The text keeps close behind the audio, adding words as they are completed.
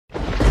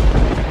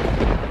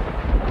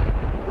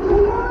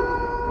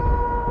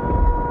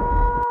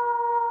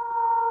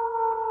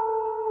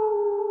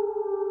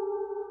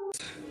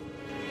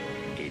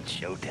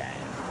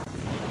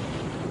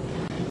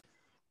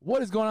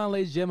What is going on,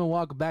 ladies and gentlemen?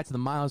 Welcome back to the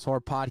Mindless Horror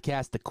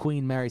Podcast, the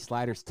Queen Mary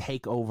Sliders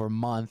Takeover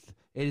month.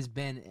 It has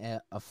been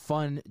a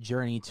fun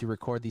journey to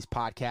record these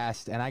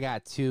podcasts, and I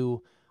got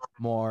two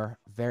more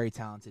very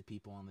talented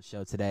people on the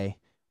show today.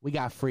 We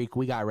got Freak,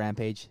 we got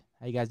Rampage.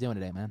 How you guys doing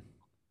today, man?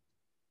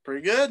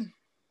 Pretty good.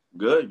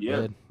 Good, yeah.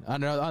 Good.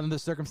 Under the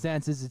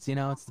circumstances, it's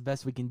it's the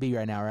best we can be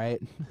right now,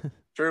 right?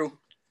 True.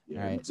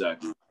 Yeah, Right.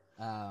 exactly.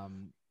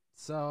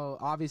 So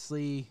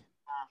obviously,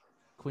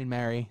 Queen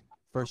Mary,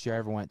 first year I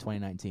ever went,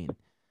 2019.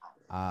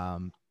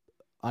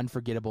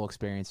 Unforgettable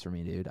experience for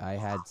me, dude. I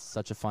had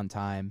such a fun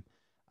time.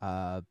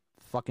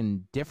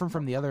 Fucking different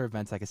from the other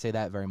events. I can say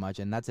that very much,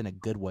 and that's in a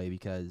good way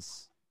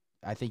because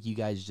I think you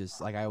guys just,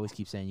 like I always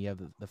keep saying, you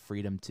have the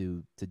freedom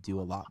to do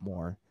a lot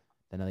more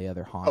than the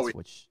other haunts,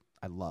 which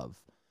I love.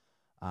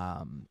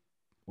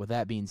 With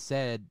that being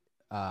said,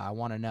 I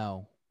want to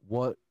know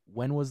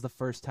when was the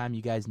first time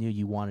you guys knew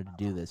you wanted to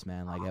do this,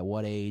 man? Like at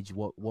what age?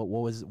 What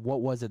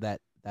was it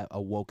that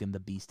awoken the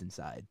beast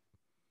inside?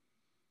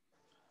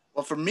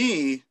 Well, for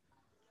me,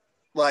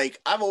 like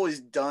I've always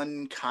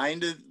done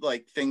kind of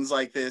like things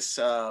like this.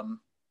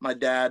 My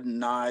dad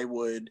and I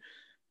would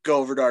go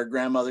over to our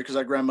grandmother because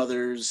our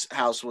grandmother's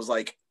house was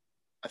like,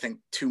 I think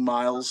 2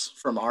 miles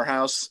from our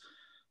house,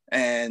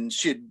 and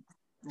she had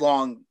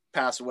long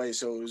passed away,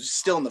 so it was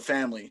still in the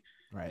family.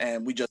 Right.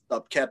 And we just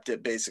upkept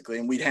it basically,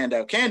 and we'd hand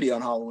out candy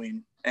on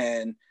Halloween.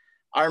 And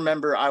I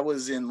remember I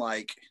was in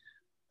like,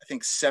 I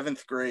think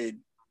 7th grade.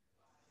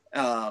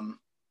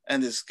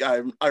 And this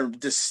guy, I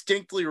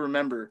distinctly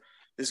remember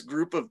this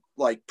group of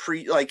like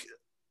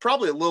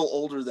probably a little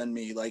older than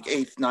me, like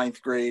 8th,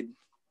 9th grade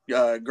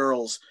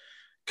girls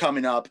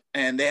coming up,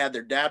 and they had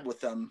their dad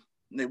with them.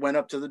 And they went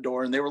up to the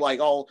door and they were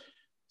like all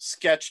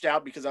sketched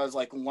out because I was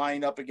like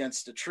lying up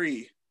against a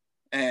tree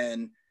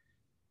and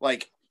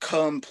like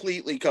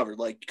completely covered,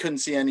 like couldn't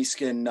see any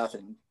skin,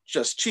 nothing,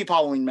 just cheap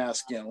Halloween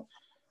mask,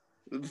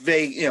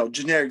 vague,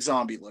 generic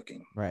zombie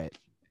looking. Right.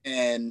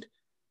 And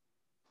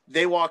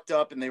they walked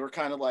up and they were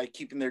kind of like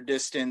keeping their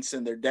distance,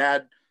 and their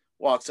dad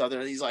walks out there.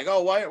 He's like,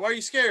 "Oh, why are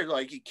you scared?"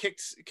 Like he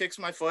kicks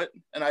my foot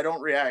and I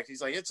don't react.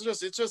 He's like, it's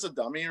just a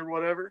dummy or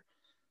whatever.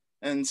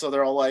 And so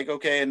they're all like,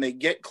 okay. And they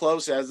get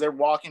close. As they're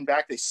walking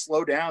back, they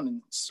slow down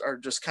and are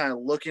just kind of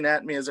looking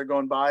at me as they're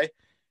going by.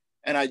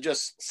 And I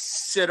just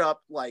sit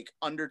up like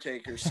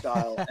Undertaker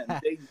style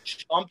and they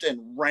jumped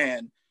and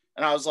ran.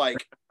 And I was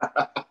like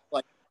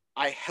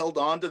I held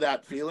on to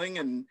that feeling.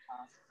 And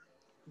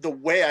the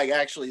way I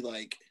actually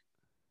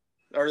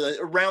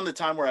around the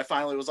time where I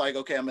finally was like,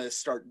 okay, I'm going to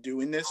start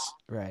doing this.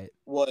 Right.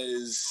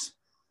 Was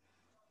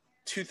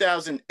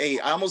 2008.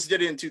 I almost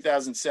did it in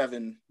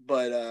 2007,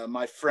 but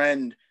my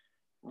friend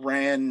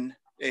ran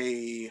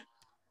a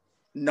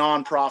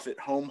nonprofit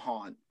home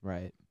haunt.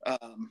 Right.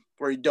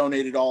 Where he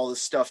donated all the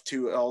stuff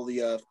to all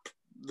the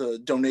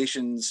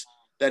donations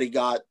that he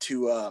got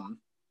to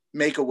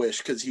Make-A-Wish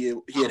because he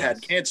had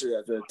cancer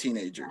as a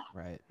teenager.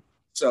 Right.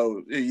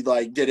 So he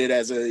did it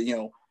as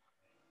a,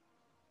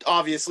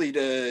 obviously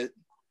to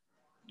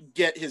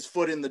get his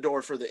foot in the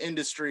door for the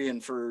industry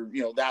and for,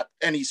 that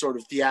any sort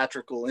of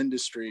theatrical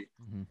industry,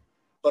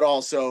 but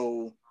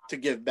also to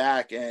give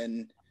back.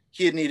 And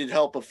he had needed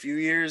help a few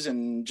years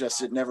and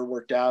just, it never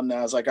worked out. And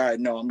I was like, all right,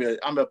 no, I'm going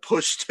to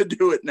push to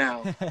do it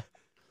now.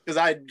 Because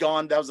I had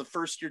gone, that was the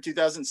first year,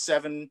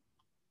 2007.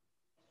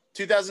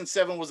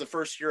 2007 was the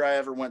first year I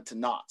ever went to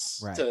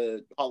Knott's, right,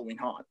 to Halloween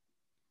Haunt.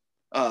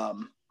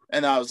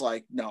 And I was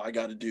like, no, I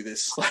got to do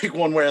this, like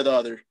one way or the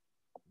other.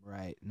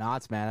 Right.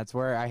 Knott's, man. That's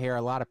where I hear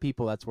a lot of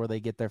people, that's where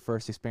they get their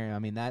first experience. I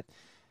mean, that,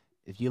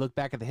 if you look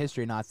back at the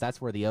history of Knott's, that's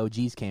where the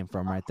OGs came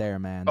from right there,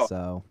 man. Oh.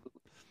 So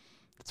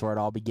that's where it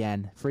all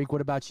began. Freak,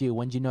 what about you?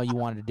 When did you know you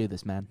wanted to do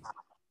this, man?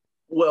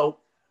 Well,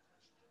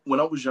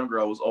 when I was younger,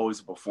 I was always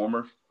a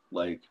performer.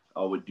 Like,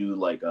 I would do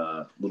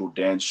little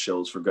dance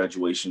shows for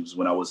graduations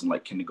when I was in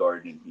like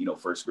kindergarten and,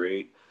 1st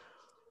grade.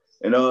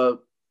 And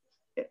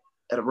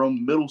at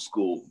around middle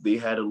school, they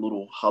had a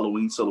little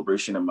Halloween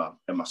celebration at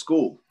my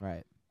school.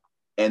 Right.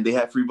 And they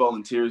had free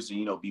volunteers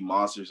to, be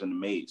monsters in the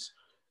maze.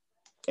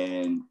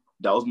 And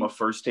that was my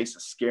first taste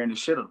of scaring the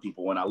shit out of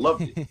people, and I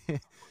loved it.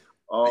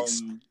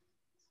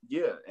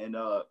 Yeah. And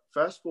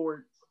fast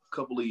forward a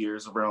couple of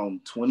years,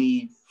 around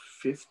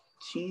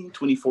 2015,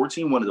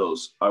 2014, one of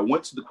those, I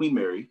went to the Queen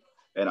Mary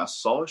and I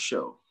saw a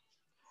show.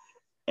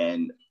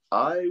 And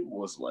I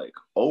was like,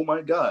 oh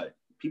my God,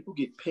 people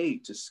get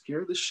paid to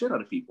scare the shit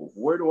out of people.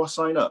 Where do I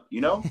sign up?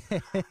 And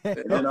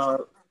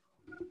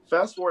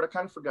fast forward, I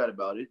kind of forgot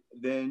about it.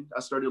 Then I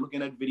started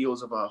looking at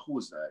videos of who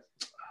was that?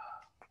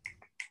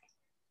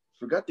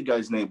 Forgot the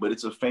guy's name, but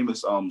it's a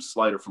famous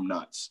slider from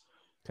Knott's.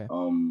 Okay.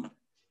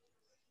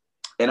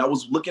 And I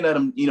was looking at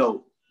him,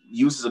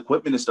 use his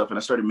equipment and stuff, and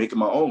I started making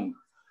my own.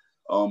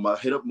 I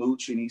hit up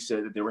Mooch, and he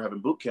said that they were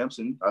having boot camps,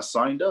 and I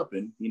signed up,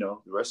 and the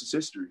rest is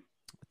history.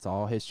 It's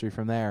all history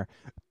from there.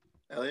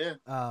 Hell yeah.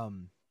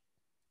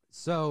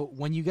 So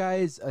when you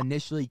guys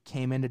initially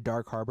came into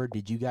Dark Harbor,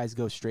 did you guys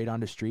go straight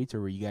onto streets,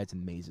 or were you guys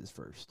in mazes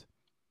first?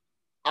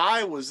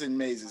 I was in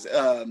mazes.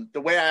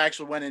 The way I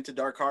actually went into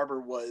Dark Harbor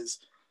was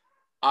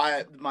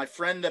my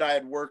friend that I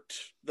had worked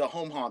the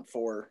home haunt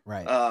for,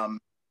 Right.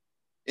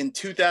 In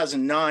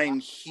 2009,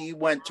 he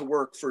went to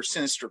work for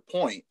Sinister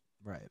Point,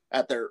 right.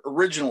 at their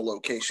original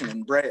location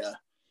in Brea,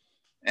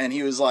 and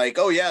he was like,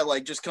 "Oh yeah,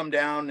 like just come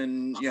down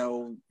and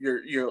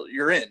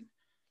you're in."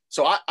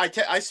 So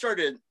I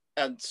started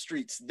at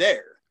Streets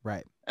there,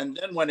 Right. and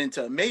then went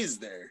into a maze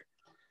there.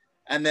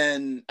 And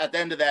then at the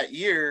end of that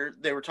year,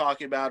 they were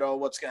talking about, oh,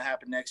 what's going to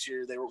happen next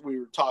year. We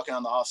were talking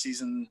on the off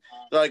season.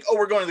 They're like, oh,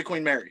 we're going to the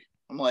Queen Mary.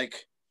 I'm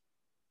like,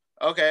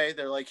 okay.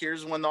 They're like,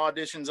 here's when the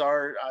auditions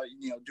are.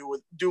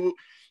 Do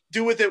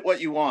with it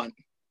what you want.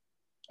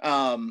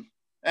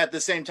 At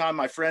the same time,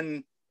 my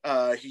friend,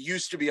 he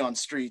used to be on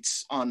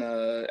Streets on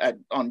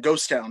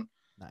Ghost Town.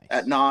 Nice.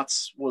 At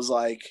Knott's, was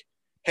like,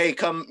 hey,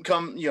 come,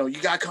 you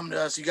gotta come to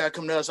us.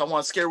 I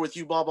want to scare with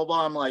you. Blah blah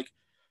blah. I'm like,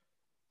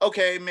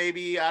 okay,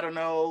 maybe, I don't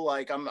know.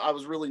 Like I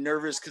was really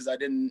nervous because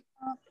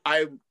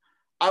I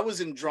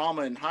was in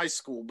drama in high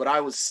school, but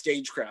I was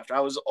stagecraft. I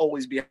was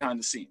always behind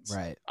the scenes.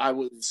 Right.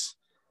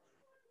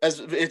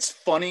 It's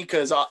funny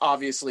because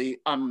obviously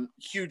I'm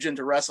huge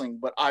into wrestling,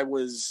 but I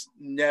was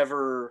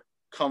never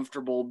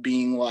comfortable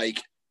being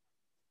like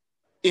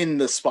in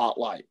the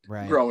spotlight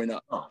growing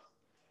up.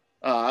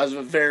 I was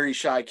a very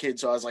shy kid,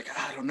 so I was like,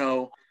 I don't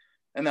know.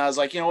 And I was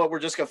like, you know what? We're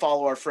just gonna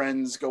follow our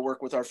friends, go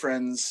work with our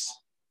friends.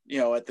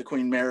 At the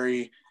Queen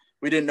Mary.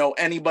 We didn't know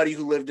anybody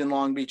who lived in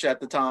Long Beach at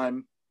the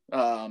time.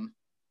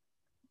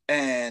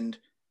 And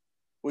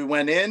we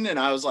went in and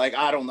I was like,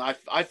 I don't know.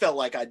 I felt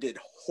like I did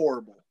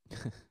horrible.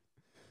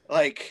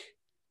 Like,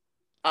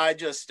 I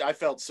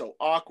felt so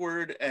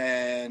awkward,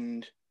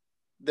 and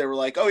they were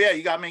like, oh yeah,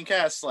 you got main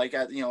cast. Like,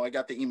 I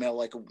got the email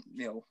like,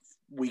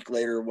 week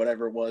later or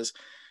whatever it was,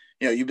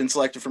 you've been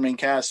selected for main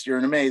cast. You're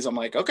in a maze. I'm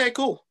like, okay,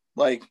 cool.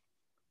 Like,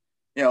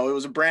 it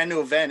was a brand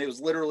new event. It was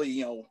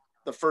literally,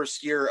 the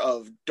first year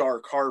of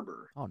Dark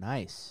Harbor. Oh,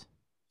 nice.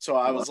 So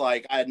I was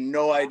like, I had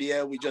no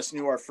idea. We just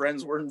knew our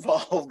friends were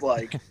involved.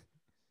 Like,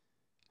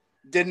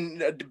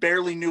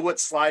 barely knew what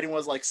sliding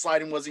was. Like,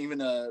 sliding wasn't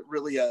even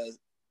really a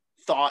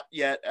thought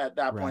yet at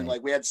that point.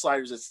 Like, we had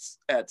sliders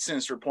at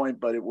Sinister Point,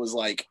 but it was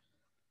like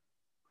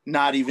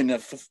not even a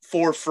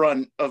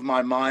forefront of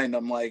my mind.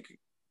 I'm like,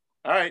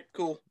 all right,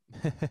 cool.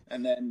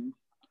 And then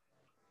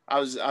I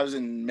was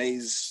in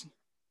Maze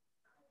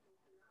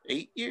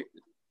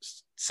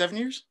 7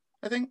 years.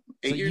 I think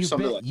 8 years,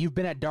 something like that. You've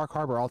been at Dark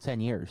Harbor all 10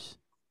 years.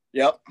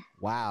 Yep.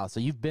 Wow. So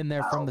you've been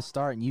there from the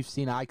start, and you've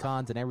seen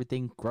icons and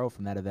everything grow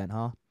from that event,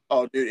 huh?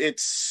 Oh, dude,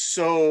 it's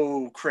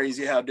so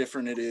crazy how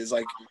different it is.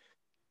 Like,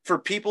 for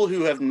people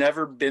who have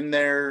never been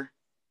there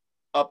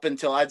up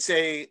until, I'd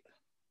say,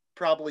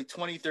 probably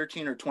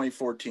 2013 or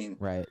 2014.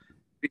 Right.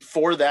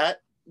 Before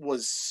that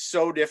was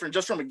so different,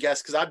 just from a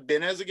guest, because I've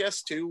been as a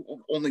guest too,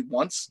 only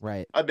once.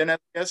 Right. I've been as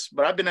a guest,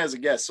 but I've been as a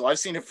guest. So I've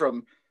seen it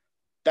from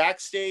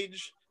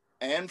backstage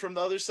and from the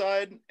other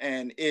side,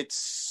 and it's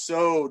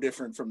so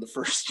different from the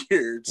first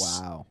year.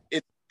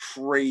 It's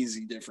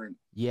crazy different.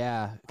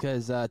 Yeah,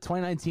 because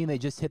 2019 they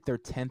just hit their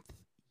 10th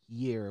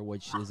year,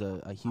 which is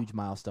a huge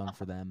milestone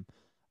for them.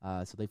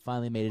 So they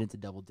finally made it into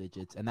double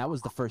digits, and that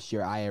was the first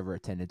year I ever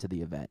attended to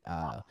the event.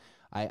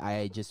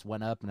 I just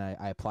went up and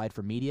I applied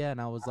for media,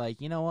 and I was like,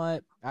 you know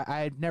what?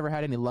 I've never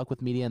had any luck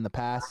with media in the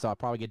past, so I'll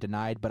probably get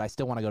denied, but I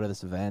still want to go to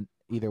this event.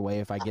 Either way,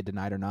 if I get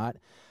denied or not,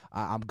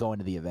 I'm going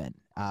to the event.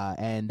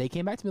 And they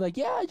came back to me like,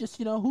 yeah, just,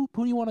 who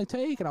do you want to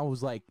take? And I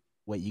was like,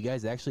 wait, you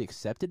guys actually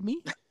accepted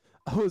me?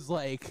 I was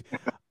like,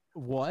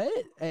 what?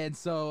 And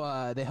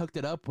so they hooked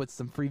it up with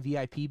some free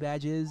VIP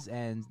badges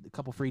and a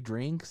couple free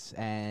drinks,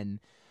 and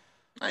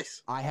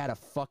nice. I had a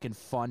fucking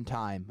fun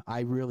time.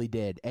 I really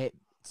did.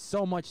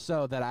 So much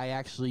so that I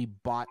actually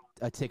bought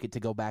a ticket to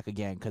go back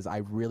again because I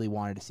really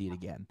wanted to see it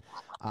again.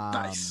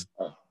 Nice.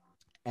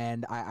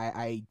 And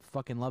I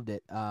fucking loved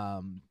it.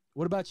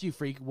 What about you,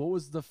 Freak? What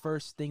was the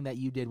first thing that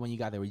you did when you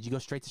got there? Did you go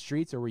straight to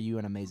Streets, or were you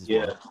in a maze as well?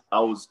 Yeah,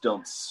 I was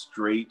dumped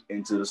straight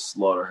into the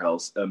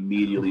slaughterhouse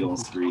immediately on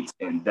Streets,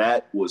 and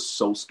that was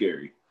so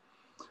scary.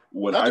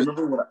 I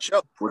remember when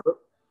show.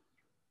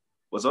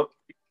 What's up?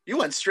 You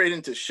went straight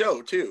into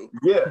show too.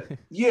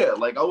 Yeah.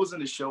 Like, I was in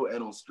the show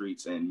and on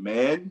Streets, and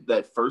man,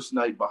 that first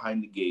night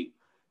behind the gate,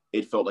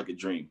 it felt like a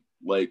dream.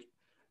 Like,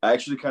 I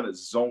actually kind of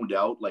zoned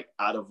out, like,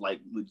 out of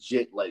like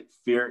legit like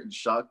fear and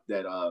shock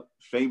that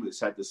Famous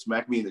had to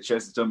smack me in the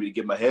chest and tell me to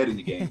get my head in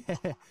the game.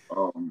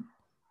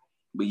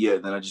 But yeah,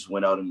 then I just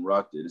went out and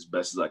rocked it as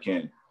best as I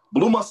can.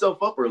 Blew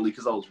myself up early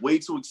because I was way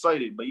too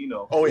excited, but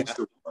Oh yeah.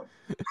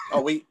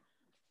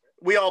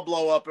 We all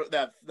blow up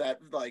that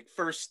like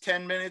first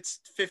 10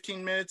 minutes,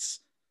 15 minutes.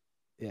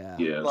 Yeah.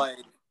 Like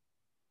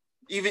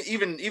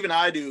even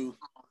I do.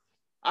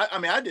 I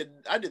mean, I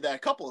did that a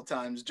couple of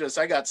times. Just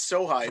I got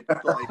so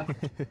hyped,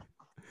 like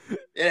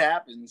it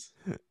happens.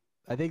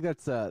 I think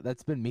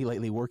that's been me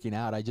lately working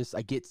out. I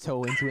get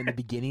so into it in the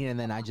beginning, and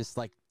then I just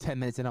like 10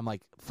 minutes in, I'm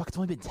like, fuck, it's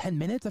only been 10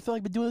 minutes. I feel like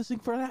I've been doing this thing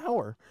for an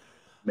hour.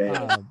 Man,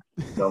 I'm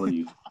telling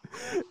you.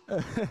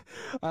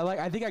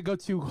 I think I go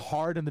too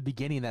hard in the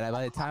beginning that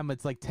by the time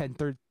it's like 10,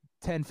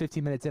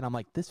 15 minutes in, I'm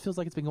like, this feels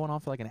like it's been going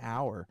on for like an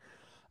hour.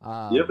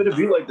 Yeah, but it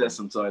be like that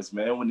sometimes,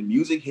 man. When the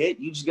music hit,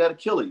 you just gotta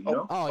kill it, you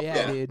know? Oh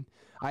yeah, dude.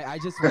 I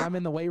just when I'm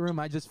in the weight room,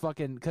 I just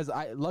fucking because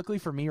luckily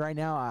for me right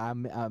now,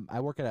 I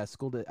work at a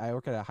school. I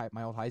work at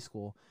my old high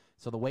school,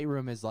 so the weight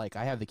room is like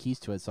I have the keys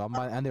to it, so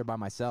I'm there by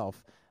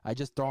myself. I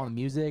just throw on the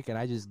music and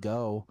I just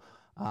go.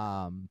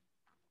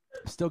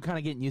 Still kind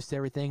of getting used to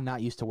everything.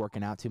 Not used to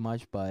working out too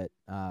much, but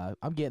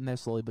I'm getting there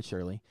slowly but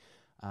surely.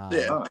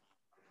 Yeah.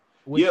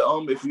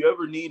 If you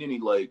ever need any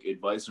like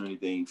advice or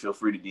anything, feel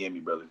free to DM me,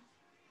 brother.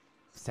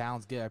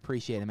 Sounds good. I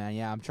appreciate it, man.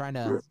 Yeah, I'm trying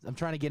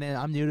to get in.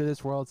 I'm new to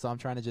this world, so I'm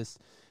trying to just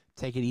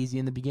take it easy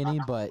in the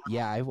beginning. But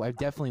yeah, I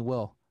definitely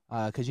will.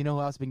 Because you know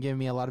who else has been giving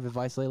me a lot of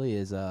advice lately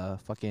is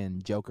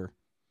fucking Joker.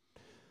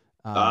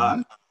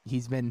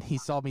 He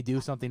saw me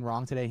do something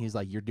wrong today, and he's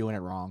like, "You're doing it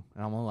wrong,"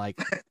 and I'm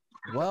like,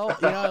 "Well,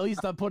 at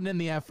least I'm putting in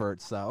the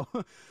effort." So,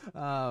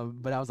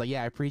 but I was like,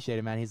 "Yeah, I appreciate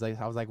it, man."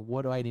 I was like,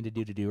 "What do I need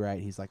to do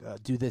right?" He's like,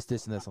 "Do this,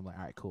 this, and this." I'm like,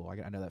 "All right, cool.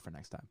 I know that for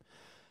next time."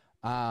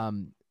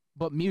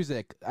 But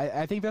music,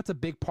 I think that's a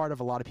big part of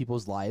a lot of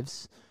people's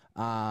lives,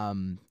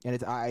 and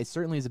it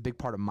certainly is a big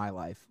part of my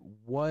life.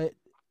 What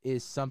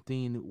is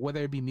something,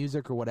 whether it be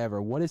music or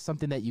whatever, what is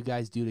something that you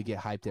guys do to get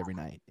hyped every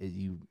night? Is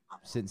you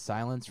sit in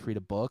silence, read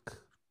a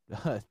book,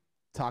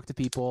 talk to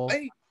people?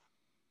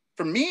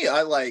 For me,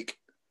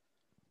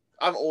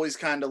 I've always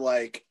kind of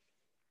like,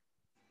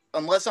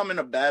 unless I'm in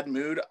a bad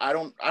mood, I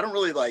don't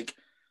really like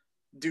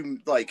do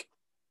like,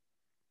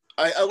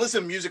 I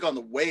listen to music on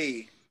the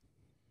way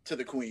to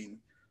the Queen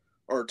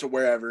or to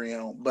wherever,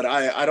 but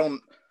I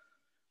don't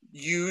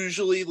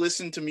usually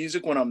listen to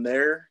music when I'm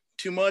there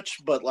too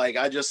much, but like,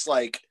 I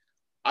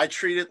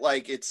treat it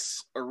like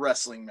it's a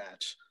wrestling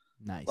match.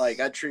 Nice. Like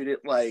I treat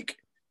it like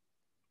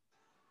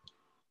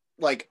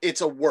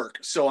it's a work.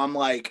 So I'm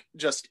like,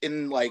 just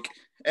in like,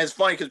 and it's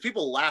funny because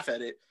people laugh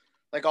at it.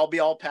 Like I'll be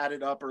all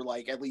padded up or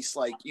like, at least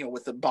like,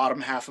 with the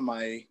bottom half of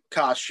my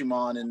costume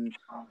on and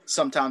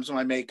sometimes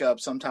my makeup,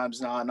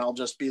 sometimes not. And I'll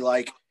just be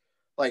like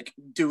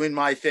doing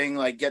my thing,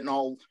 like getting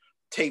all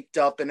taped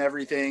up and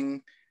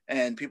everything.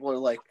 And people are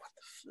like, what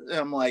the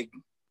I'm like,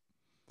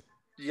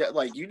 yeah,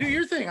 like you do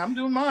your thing, I'm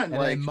doing mine. And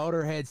like then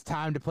Motorhead's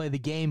time to play the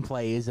game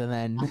plays, and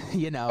then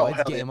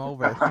it's game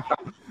over.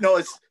 No,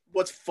 it's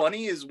what's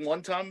funny is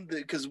one time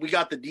because we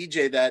got the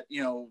DJ that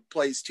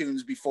plays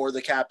tunes before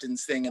the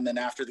captain's thing and then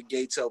after the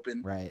gates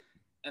open. Right.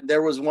 And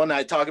there was one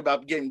I talk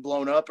about getting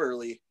blown up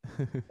early.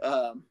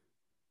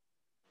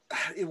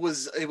 It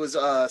was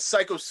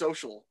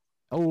Psychosocial.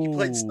 Oh, He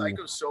played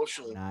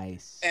Psychosocial.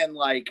 Nice. And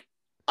like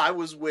I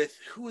was with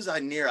who was I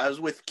near? I was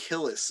with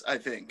Killis, I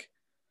think.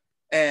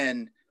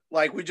 And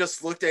like we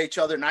just looked at each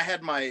other and I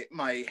had my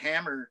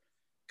hammer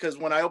because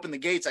when I open the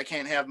gates, I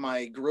can't have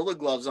my Gorilla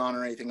Gloves on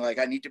or anything. Like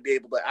I need to be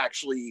able to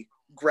actually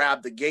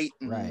grab the gate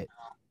and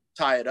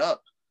tie it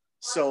up.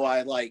 So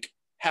I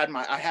have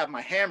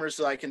my hammer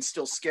so I can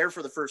still scare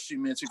for the first few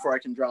minutes before I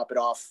can drop it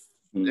off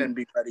and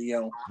be ready,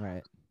 to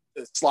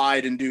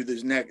slide and do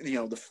this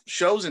the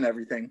shows and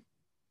everything.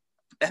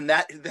 And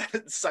that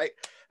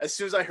as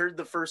soon as I heard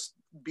the first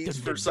beats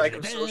for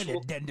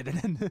Psychosocial,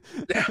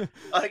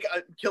 like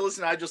Killis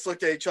and I just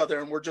looked at each other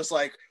and we're just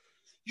like,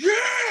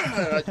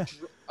 yeah.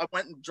 I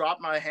went and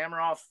dropped my hammer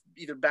off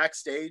either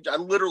backstage. I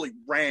literally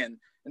ran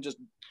and just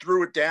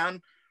threw it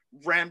down,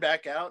 ran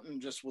back out,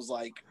 and just was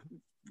like,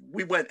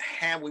 we went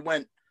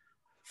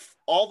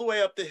all the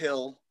way up the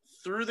hill,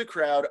 through the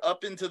crowd,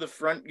 up into the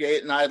front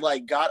gate, and I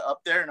got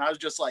up there and I was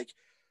just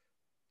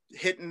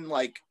hitting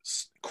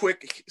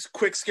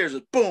quick scares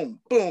of boom,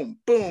 boom,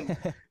 boom.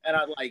 And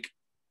I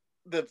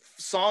the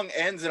song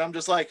ends and I'm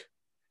just like,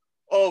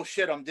 oh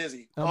shit, I'm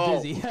dizzy.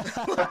 I'm dizzy.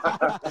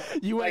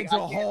 You went into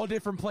a whole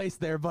different place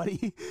there,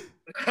 buddy.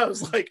 I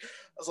was like,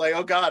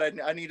 oh God,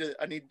 I need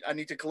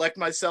to collect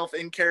myself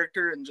in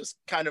character and just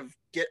kind of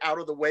get out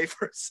of the way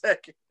for a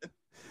second.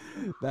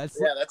 That's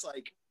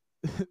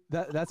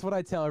what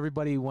I tell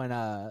everybody when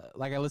I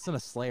listen to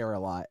Slayer a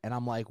lot, and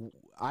I'm like,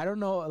 I don't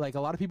know, a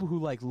lot of people who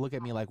look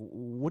at me like,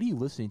 what are you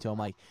listening to? I'm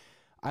like,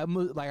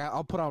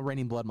 I'll put on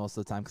Raining Blood most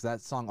of the time because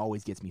that song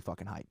always gets me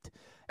fucking hyped.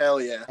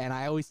 Hell yeah. And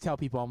I always tell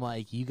people, I'm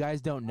like, you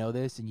guys don't know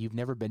this and you've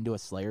never been to a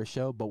Slayer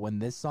show, but when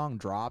this song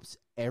drops,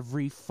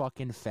 every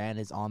fucking fan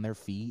is on their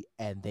feet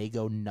and they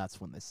go nuts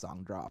when this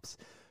song drops.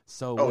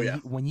 So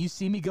when you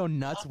see me go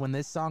nuts when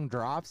this song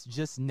drops,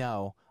 just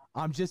know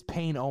I'm just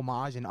paying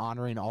homage and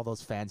honoring all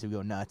those fans who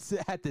go nuts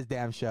at this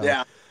damn show.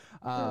 Yeah.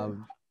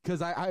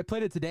 Because I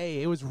played it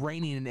today. It was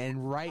raining and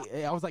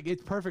I was like,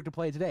 it's perfect to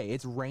play it today.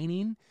 It's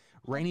raining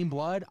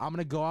blood. I'm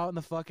gonna go out in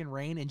the fucking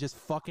rain and just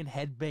fucking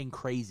headbang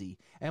crazy.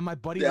 And my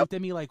buddy looked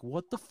at me like,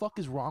 what the fuck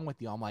is wrong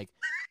with you? I'm like,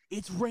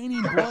 it's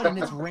raining blood and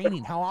it's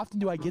raining. How often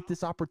do I get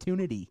this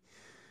opportunity?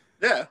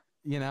 Yeah.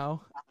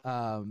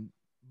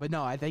 But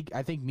no, I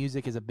think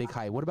music is a big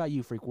hype. What about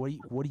you, Freak?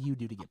 What do you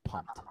do to get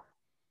pumped?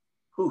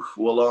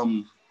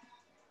 Well,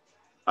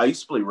 I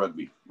used to play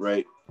rugby,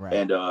 right?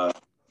 And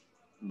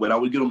when I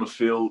would get on the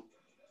field,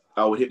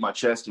 I would hit my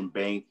chest and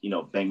bang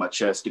my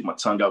chest, stick my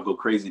tongue out, go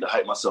crazy to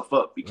hype myself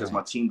up because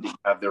my team didn't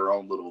have their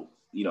own little,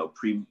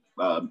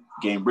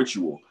 pre-game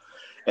ritual.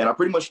 And I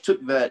pretty much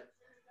took that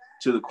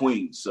to the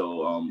queen.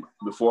 So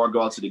before I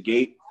go out to the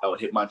gate, I would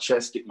hit my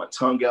chest, stick my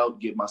tongue out,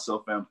 get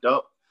myself amped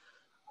up.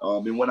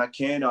 And when I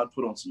can, I'd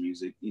put on some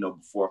music,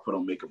 before I put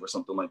on makeup or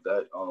something like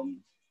that.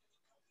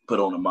 Put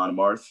on Amon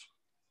Amarth.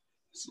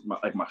 It's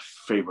my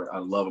favorite. I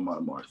love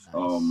Amon Amarth.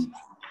 Nice.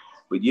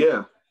 But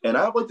yeah, and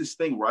I have like this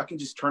thing where I can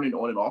just turn it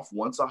on and off.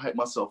 Once I hype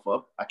myself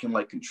up, I can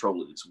like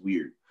control it. It's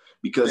weird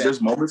because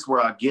there's moments where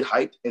I get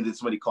hyped and then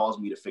somebody calls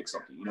me to fix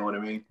something. You know what I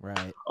mean?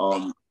 Right.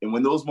 And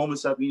when those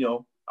moments happen,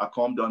 I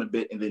calm down a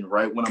bit, and then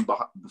right when I'm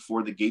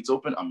before the gates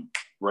open, I'm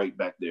right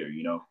back there.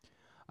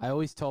 I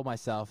always told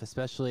myself,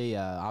 especially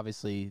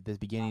obviously this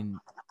beginning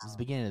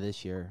of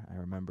this year, I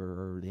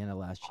remember, or the end of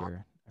last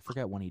year. I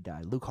forget when he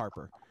died. Luke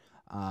Harper,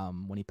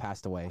 when he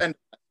passed away. And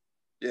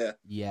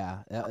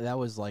that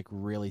was like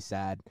really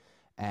sad.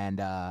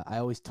 And I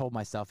always told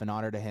myself, in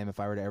honor to him, if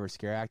I were to ever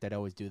scare act, I'd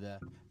always do the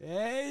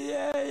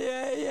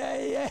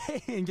yeah,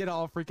 and get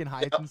all freaking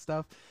hyped and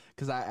stuff.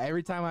 Because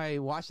every time I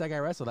watch that guy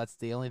wrestle, that's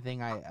the only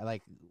thing I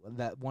like.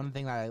 That one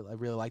thing that I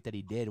really liked that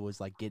he did was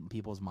like getting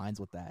people's minds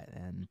with that.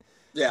 And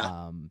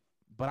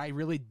but I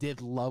really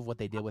did love what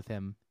they did with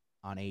him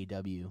on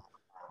AEW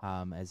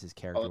as his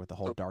character with the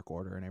whole Dark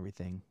Order and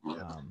everything.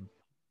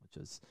 Which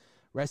was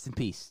rest in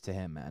peace to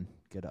him, man.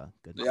 Good.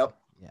 Yep.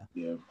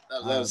 Yeah.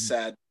 That was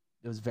sad.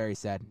 It was very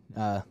sad.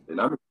 And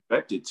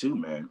unexpected too,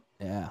 man.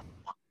 Yeah.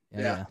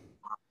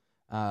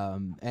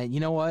 And you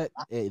know what?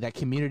 That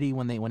community,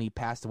 when he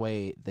passed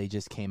away, they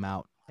just came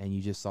out, and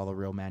you just saw the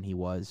real man he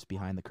was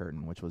behind the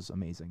curtain, which was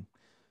amazing.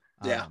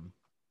 Yeah.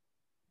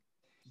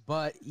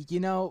 But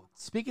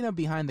speaking of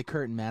behind the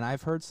curtain, man,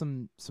 I've heard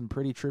some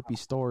pretty trippy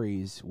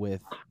stories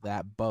with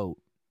that boat.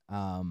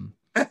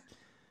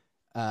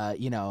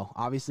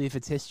 Obviously, if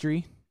it's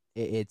history,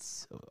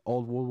 it's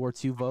old World War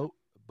II boat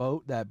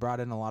that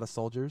brought in a lot of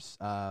soldiers.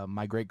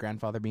 My great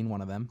grandfather being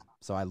one of them.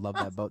 So I love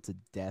that boat to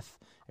death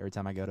every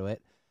time I go to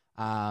it.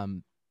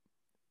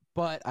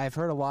 But I've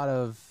heard a lot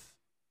of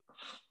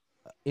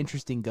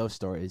interesting ghost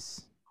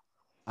stories.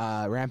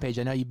 Rampage,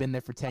 I know you've been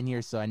there for 10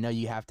 years, so I know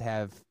you have to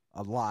have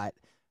a lot.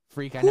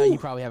 Freak, I know you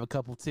probably have a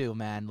couple too,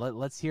 man.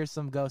 Let's hear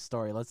some ghost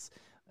story.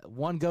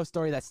 One ghost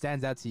story that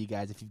stands out to you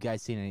guys, if you've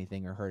guys seen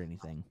anything or heard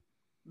anything.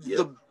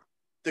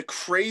 The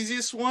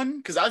craziest one,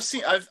 because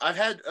I've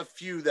had a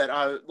few that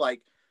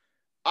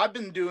I've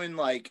been doing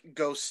like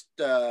ghost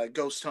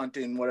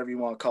hunting, whatever you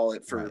want to call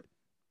it, for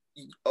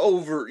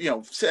over,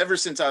 ever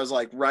since I was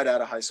like right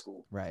out of high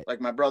school. Right.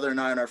 Like my brother and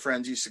I and our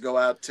friends used to go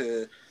out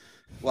to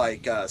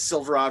like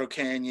Silverado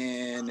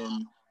Canyon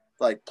and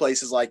like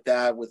places like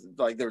that with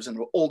like, there was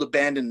an old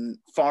abandoned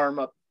farm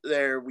up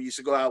there. We used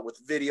to go out with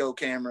video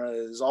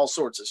cameras, all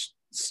sorts of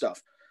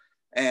stuff.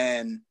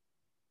 And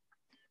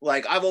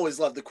like, I've always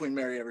loved the Queen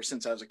Mary ever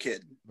since I was a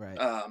kid. Right.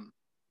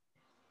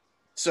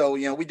 So,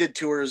 we did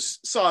tours,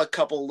 saw a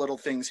couple little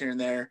things here and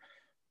there,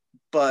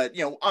 but,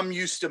 I'm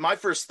used to, my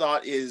first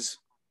thought is,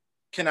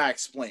 can I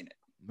explain it?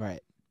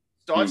 Right.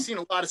 So I've seen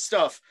a lot of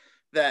stuff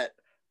that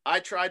I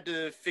tried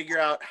to figure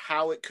out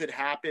how it could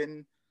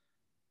happen,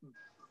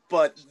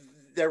 but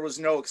there was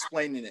no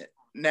explaining it.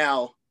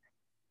 Now,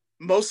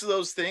 most of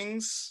those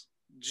things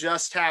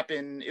just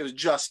happened. It was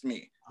just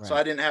me. Right. So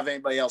I didn't have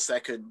anybody else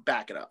that could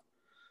back it up.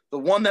 The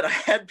one that I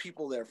had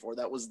people there for,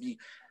 that was the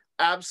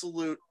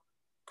absolute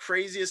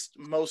craziest,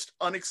 most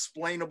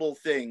unexplainable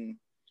thing,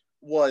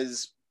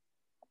 was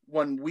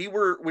when we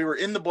were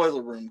in the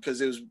boiler room,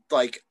 because it was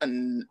like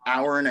an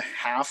hour and a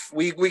half.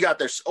 We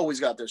always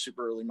got there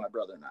super early, my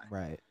brother and I.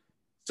 Right.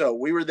 So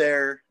we were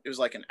there. It was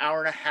like an hour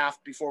and a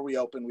half before we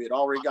opened. We had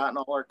already gotten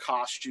all our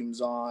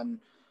costumes on,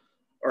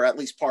 or at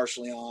least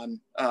partially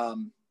on.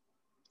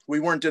 We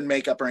weren't doing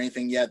makeup or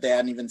anything yet. They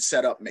hadn't even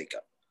set up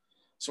makeup.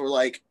 So we're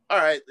like, all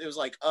right, it was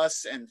like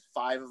us and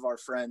 5 of our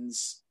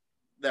friends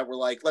that were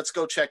like, let's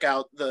go check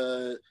out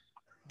the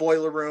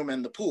boiler room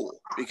and the pool,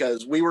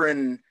 because we were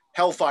in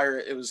Hellfire.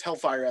 It was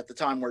Hellfire at the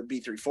time where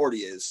B340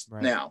 is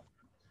now.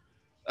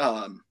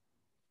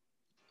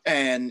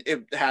 And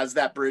it has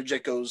that bridge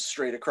that goes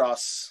straight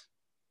across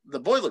the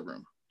boiler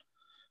room.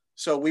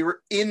 So we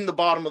were in the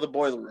bottom of the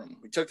boiler room.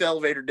 We took the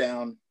elevator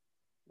down,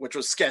 which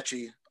was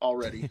sketchy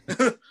already.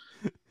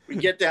 We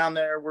get down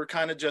there. We're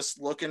kind of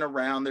just looking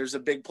around. There's a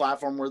big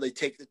platform where they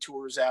take the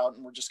tours out,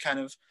 and we're just kind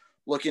of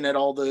looking at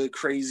all the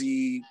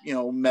crazy,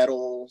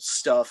 metal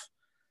stuff.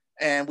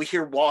 And we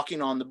hear walking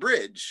on the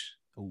bridge.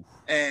 Ooh.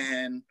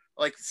 And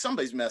like,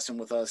 somebody's messing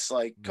with us.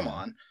 Like, come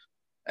on.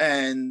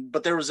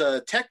 But there was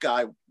a tech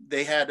guy.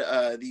 They had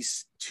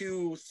these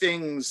 2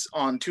 things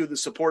on 2 of the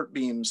support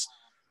beams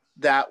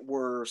that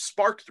were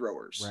spark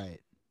throwers.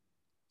 Right.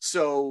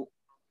 So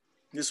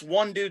this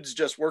one dude's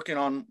just working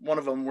on one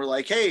of them. We're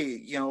like,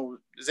 hey,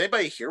 is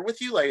anybody here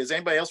with you? Like, is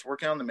anybody else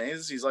working on the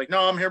maze? He's like,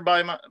 no, I'm here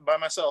by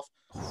myself.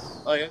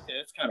 Like, okay,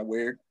 it's kind of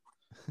weird.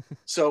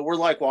 So we're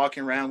like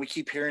walking around. We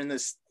keep hearing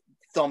this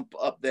thump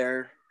up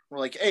there. We're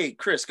like, hey,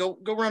 Chris, go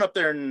run up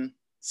there and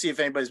see if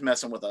anybody's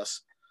messing with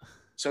us.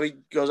 So he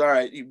goes, all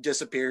right. He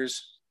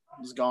disappears.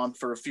 He's gone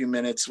for a few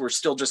minutes. We're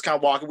still just kind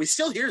of walking. We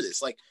still hear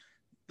this like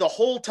the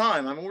whole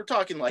time. I mean, we're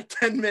talking like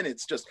 10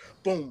 minutes, just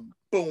boom,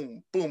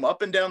 boom, boom,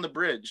 up and down the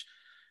bridge.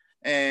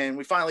 And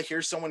we finally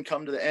hear someone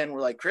come to the end.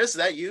 We're like, Chris, is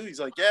that you? He's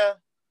like, yeah.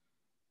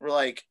 We're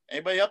like,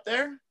 anybody up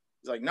there?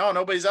 He's like, no,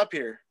 nobody's up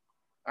here.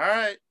 All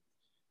right.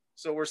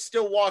 So we're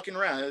still walking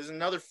around. There's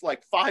another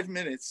like 5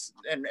 minutes.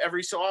 And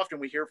every so often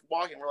we hear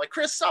walking. We're like,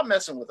 Chris, stop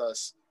messing with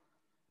us.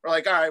 We're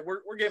like, all right,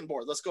 we're getting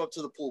bored. Let's go up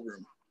to the pool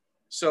room.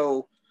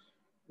 So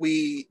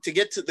the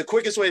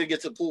quickest way to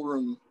get to the pool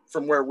room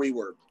from where we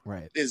were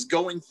is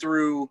going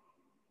through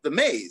the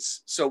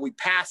maze. So we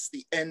passed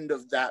the end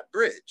of that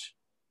bridge.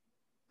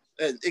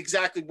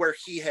 Exactly where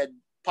he had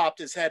popped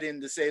his head in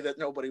to say that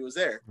nobody was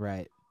there.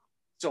 Right.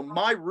 So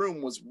my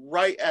room was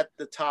right at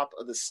the top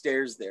of the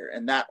stairs there.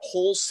 And that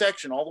whole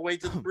section all the way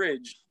to the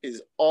bridge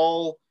is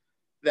all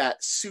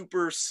that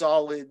super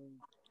solid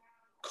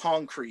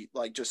concrete,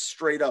 like just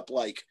straight up,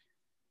 like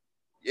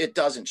it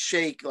doesn't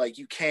shake. Like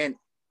you can't,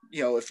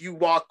 if you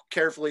walk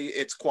carefully,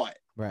 it's quiet.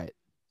 Right.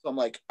 So I'm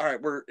like, all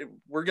right,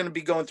 we're going to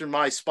be going through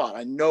my spot.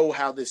 I know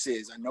how this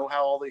is. I know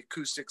how all the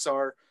acoustics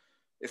are.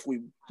 If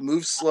we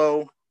move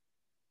slow,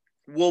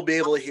 we'll be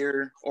able to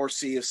hear or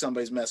see if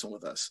somebody's messing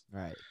with us.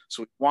 Right.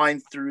 So we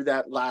wind through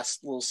that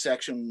last little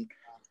section.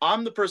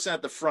 I'm the person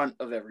at the front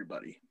of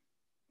everybody.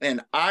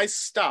 And I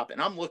stop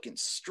and I'm looking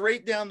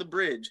straight down the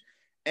bridge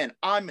and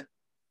I'm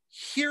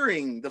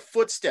hearing the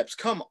footsteps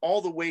come all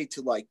the way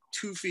to like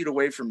 2 feet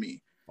away from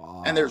me.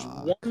 And there's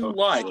one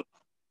light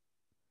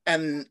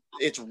and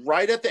it's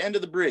right at the end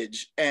of the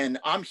bridge. And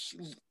I'm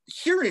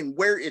hearing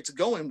where it's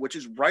going, which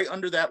is right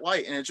under that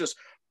light. And it's just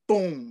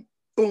boom,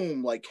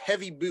 boom, like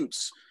heavy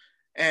boots.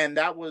 And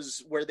that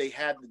was where they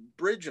had the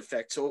bridge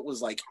effect. So it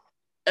was like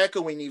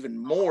echoing even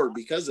more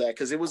because of that.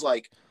 Because it was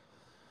like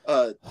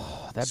a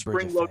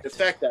spring load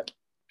effect that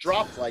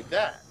dropped like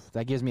that.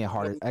 That gave me a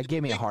heart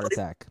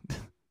attack.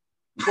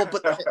 Well,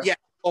 but yeah.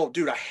 Oh,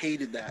 dude, I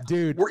hated that.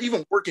 Dude, we're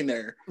even working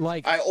there.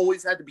 Like I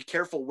always had to be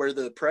careful where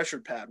the pressure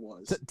pad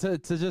was. To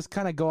just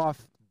kind of go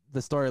off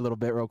the story a little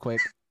bit real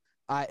quick.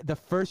 The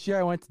first year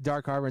I went to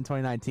Dark Harbor in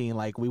 2019,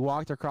 like we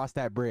walked across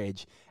that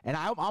bridge, and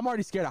I'm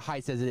already scared of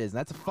heights as it is. And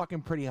that's a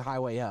fucking pretty high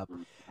way up.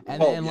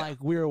 And then like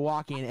we were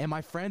walking, and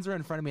my friends are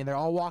in front of me, and they're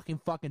all walking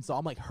fucking. So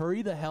I'm like,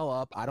 hurry the hell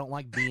up! I don't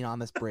like being on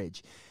this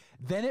bridge.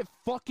 Then it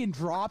fucking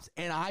drops,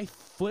 and I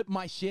flip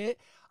my shit.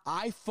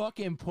 I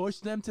fucking push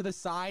them to the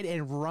side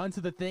and run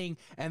to the thing,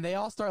 and they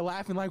all start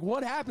laughing like,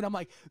 what happened? I'm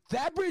like,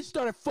 that bridge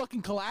started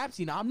fucking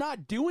collapsing. I'm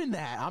not doing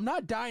that. I'm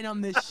not dying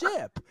on this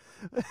ship.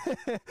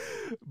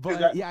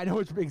 But yeah, I know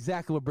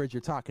exactly what bridge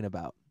you're talking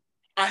about.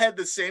 I had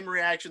the same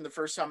reaction the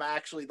first time I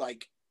actually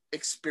like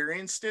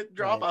experienced it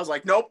drop. Right. I was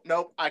like, nope,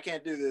 I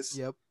can't do this.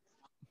 Yep.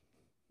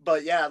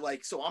 But yeah,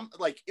 like, so I'm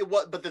like,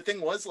 but the thing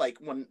was like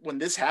when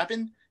this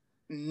happened,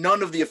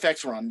 none of the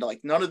effects were on,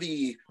 like none of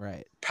the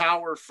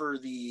power for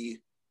the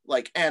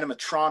like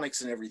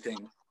animatronics and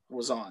everything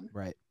was on.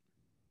 Right.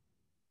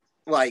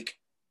 Like,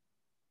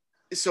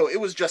 so it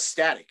was just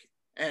static.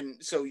 And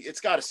so it's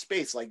got a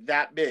space like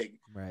that big.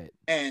 Right.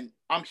 And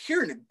I'm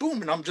hearing it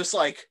boom. And I'm just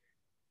like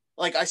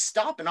I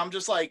stop and I'm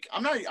just like,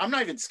 I'm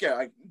not even scared.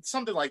 Like,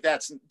 something like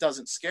that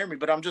doesn't scare me,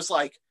 but I'm just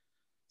like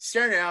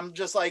staring at it. I'm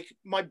just like,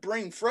 my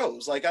brain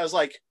froze. Like, I was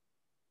like,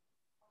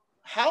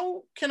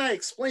 how can I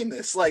explain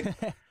this? Like,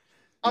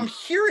 I'm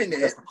hearing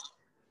it,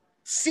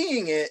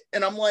 seeing it,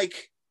 and I'm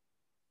like,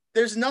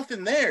 there's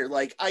nothing there.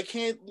 Like, I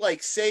can't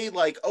like say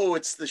like, oh,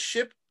 it's the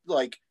ship,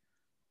 like,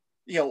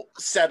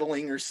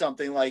 settling or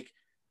something. Like,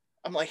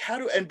 I'm like,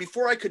 and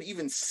before I could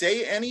even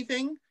say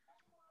anything,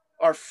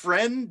 our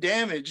friend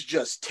Damage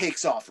just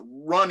takes off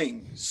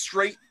running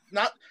straight.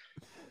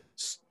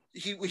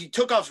 He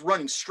took off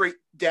running straight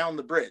down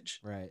the bridge.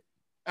 Right.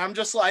 I'm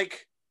just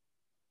like,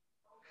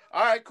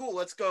 all right, cool,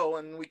 let's go.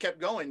 And we kept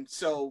going.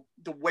 So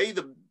the way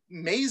the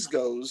maze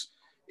goes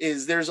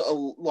is there's a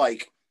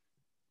like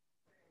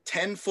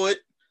 10-foot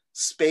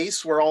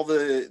space where all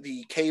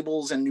the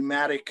cables and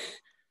pneumatic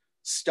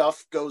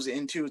stuff goes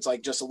into. It's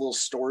like just a little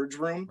storage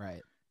room.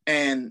 Right.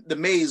 And the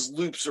maze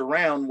loops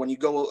around. When you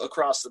go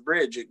across the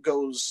bridge, it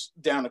goes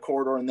down a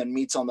corridor and then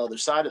meets on the other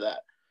side of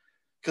that.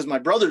 Because my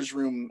brother's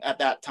room at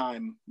that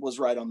time was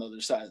right on the other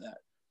side of that.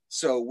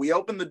 So we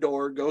open the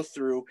door, go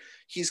through.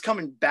 He's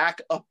coming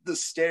back up the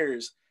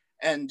stairs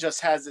and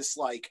just has this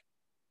like,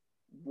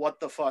 what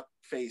the fuck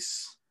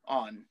face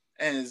on.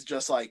 And it's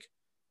just like,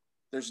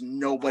 there's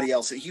nobody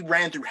else. He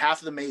ran through half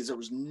of the maze. There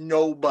was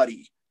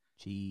nobody.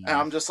 Jeez. And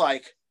I'm just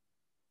like,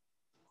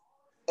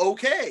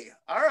 okay,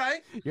 all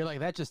right. You're like,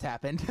 that just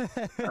happened.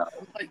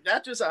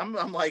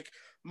 I'm like,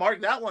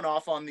 mark that one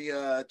off on the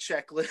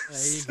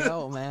checklist. There you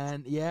go,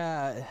 man.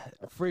 Yeah.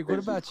 Freak, what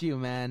about you,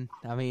 man?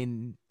 I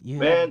mean, you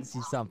have to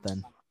see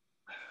something.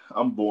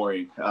 I'm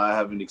boring. I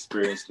haven't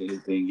experienced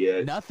anything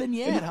yet. Nothing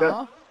yet,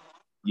 huh?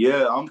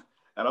 Yeah,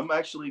 I'm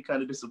actually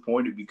kind of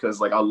disappointed because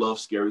like I love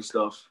scary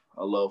stuff.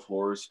 I love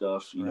horror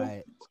stuff, you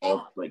know,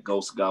 all, like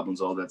ghosts,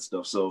 goblins, all that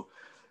stuff. So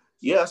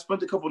yeah, I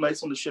spent a couple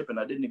nights on the ship and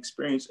I didn't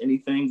experience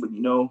anything, but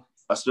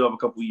I still have a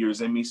couple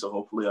years in me, so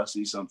hopefully I'll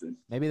see something.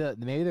 Maybe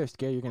they're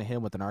scared you're gonna hit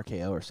them with an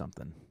RKO or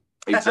something.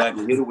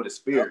 Exactly, hit it with a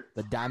spear.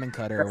 The diamond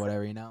cutter or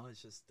whatever,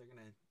 It's just they're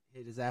gonna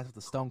Hit his ass with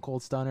a Stone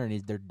Cold Stunner,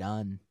 and they're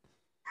done.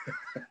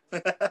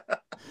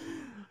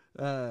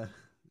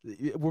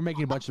 We're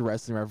making a bunch of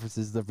wrestling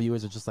references. The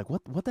viewers are just like,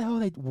 "What? What the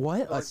hell?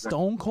 What? A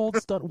Stone Cold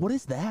Stunner? What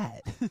is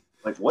that?"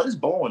 Like, what is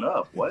blowing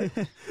up? What?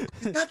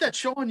 He's got that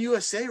show on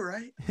USA,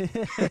 right?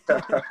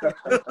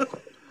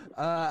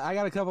 I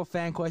got a couple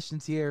fan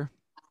questions here.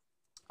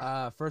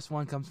 First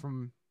one comes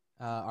from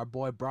our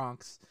boy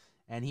Bronx,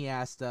 and he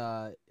asked,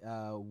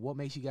 "What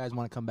makes you guys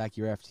want to come back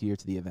year after year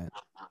to the event?"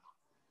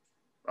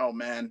 Oh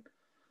man,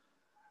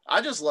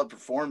 I just love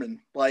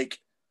performing. Like,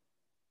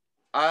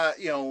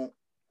 it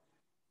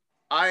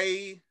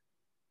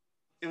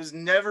was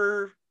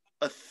never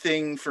a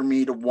thing for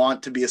me to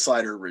want to be a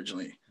slider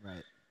originally.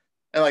 Right.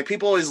 And like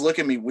people always look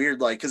at me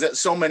weird, like, because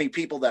so many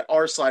people that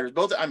are sliders,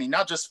 both, I mean,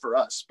 not just for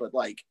us, but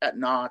like at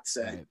Knott's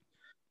and,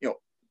 Right.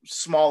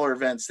 Smaller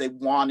events, they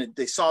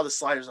saw the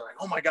sliders, they're like,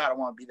 oh my God, I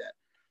want to be that,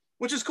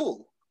 which is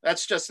cool.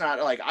 That's just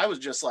not like, I was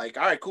just like,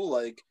 all right, cool.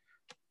 Like,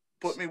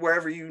 put me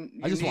wherever you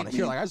I just need want to me.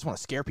 hear, like, I just want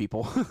to scare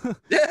people.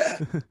 Yeah.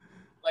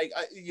 Like,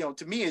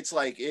 to me, it's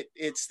like,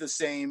 it's the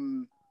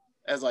same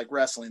as like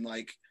wrestling.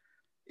 Like,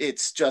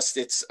 it's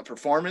a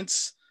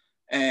performance.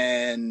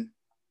 And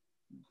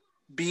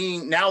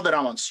now that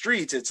I'm on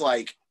streets, it's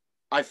like,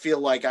 I feel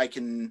like I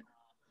can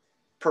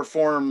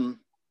perform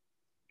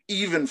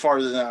even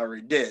farther than I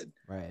already did.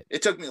 Right.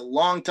 It took me a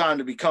long time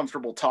to be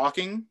comfortable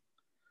talking,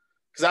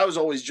 because I was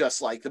always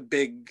just like the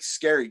big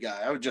scary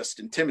guy. I would just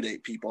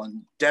intimidate people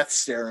and death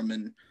stare them,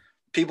 and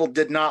people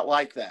did not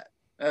like that.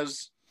 That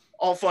was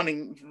all fun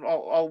and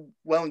all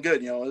well and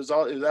good.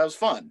 That was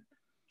fun.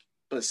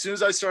 But as soon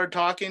as I started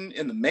talking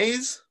in the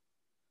maze,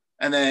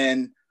 and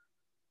then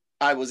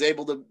I was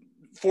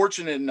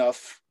fortunate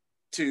enough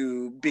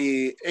to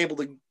be able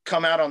to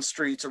come out on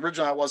streets.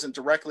 Originally, I wasn't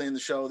directly in the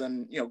show,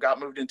 then, got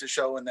moved into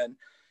show. And then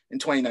in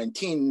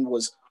 2019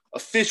 was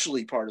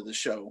officially part of the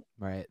show.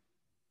 Right.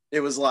 It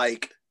was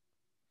like,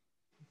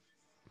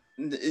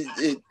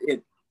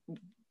 it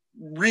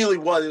really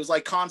was. It was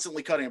like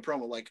constantly cutting a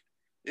promo. Like,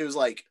 it was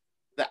like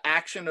the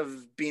action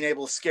of being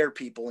able to scare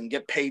people and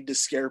get paid to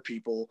scare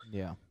people.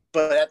 Yeah.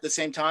 But at the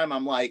same time,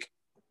 I'm like,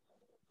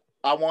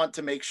 I want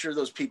to make sure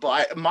those people,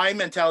 my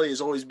mentality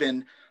has always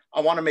been, I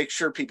want to make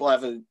sure people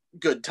have a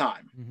good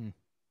time. Mm-hmm.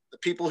 The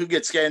people who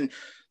get scared,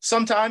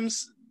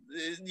 sometimes,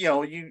 they're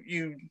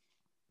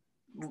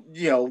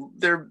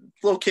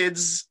little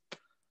kids.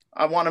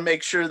 I want to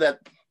make sure that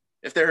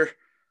if they're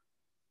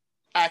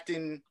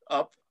acting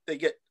up, they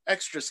get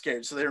extra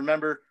scared. So they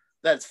remember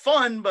that it's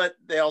fun, but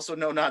they also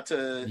know not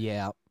to.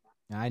 Yeah.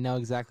 I know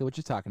exactly what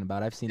you're talking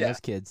about. I've seen those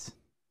kids.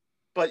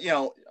 But,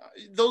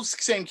 those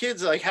same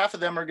kids, like half of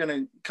them are going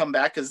to come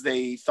back because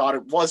they thought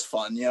it was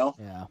fun,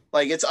 Yeah.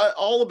 Like, it's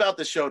all about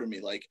the show to me.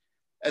 Like,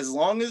 as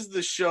long as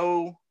the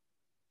show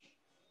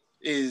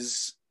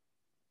is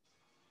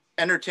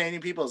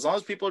entertaining people, as long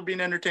as people are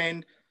being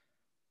entertained,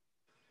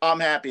 I'm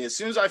happy. As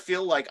soon as I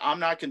feel like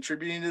I'm not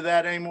contributing to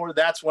that anymore,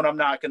 that's when I'm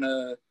not going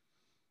to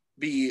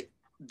be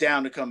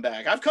down to come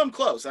back. I've come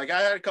close. Like,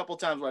 I had a couple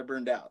times where I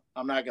burned out.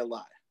 I'm not going to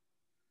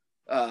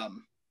lie.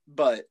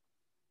 But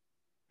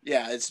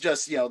yeah, it's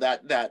just,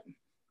 that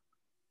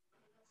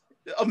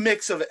a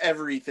mix of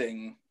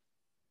everything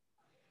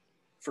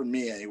for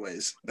me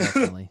anyways.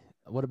 Definitely.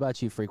 What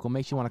about you, Freak? What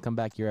makes you want to come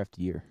back year after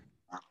year?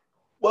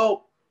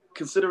 Well,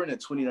 considering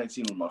that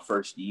 2019 was my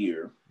first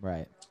year,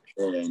 right,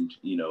 and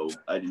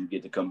I didn't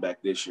get to come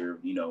back this year,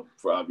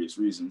 for obvious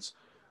reasons,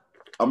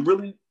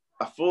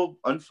 I feel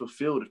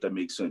unfulfilled, if that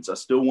makes sense. I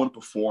still want to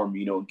perform,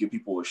 and give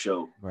people a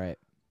show. Right.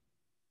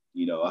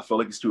 I feel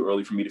like it's too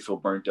early for me to feel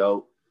burnt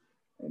out,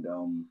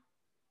 and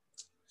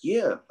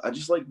yeah, I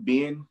just like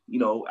being,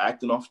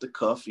 acting off the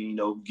cuff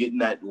and, getting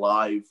that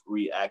live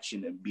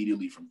reaction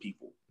immediately from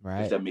people.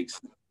 Right. If that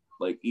makes sense.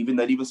 Like, even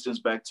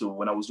stems back to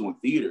when I was doing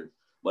theater,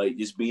 like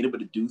just being able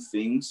to do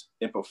things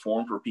and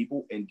perform for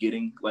people and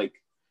getting, like,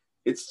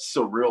 it's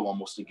surreal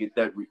almost to get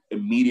that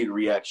immediate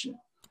reaction.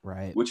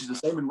 Right. Which is the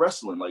same in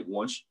wrestling. Like,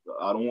 once,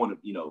 I don't want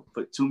to,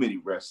 put too many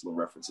wrestling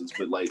references,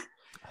 but like,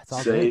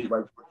 say,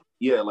 like,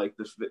 yeah, like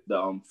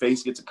the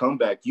face gets a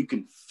comeback, you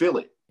can feel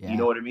it. Yeah. You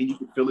know what I mean? You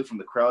can feel it from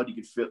the crowd.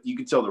 You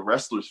can tell the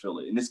wrestlers feel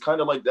it. And it's kind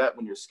of like that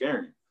when you're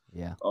scaring.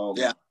 Yeah.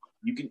 Yeah.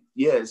 You can,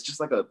 yeah, it's just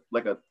like a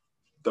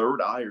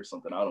third eye or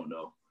something. I don't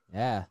know.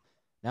 Yeah.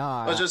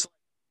 No, it's just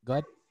go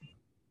ahead.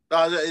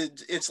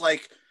 It's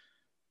like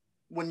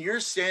when you're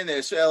standing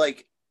there, so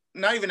like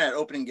not even at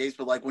opening gates,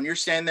 but like when you're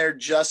standing there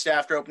just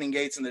after opening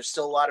gates and there's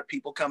still a lot of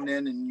people coming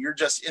in and you're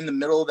just in the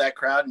middle of that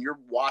crowd and you're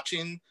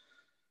watching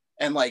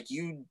and like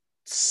you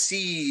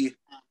see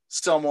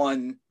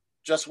someone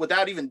just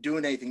without even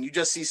doing anything, you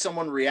just see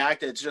someone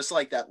react. It's just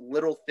like that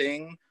little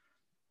thing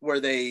where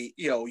they,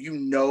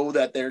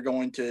 that they're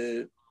going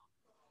to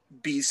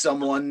be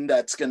someone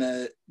that's going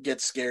to get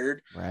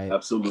scared. Right.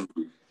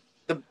 Absolutely.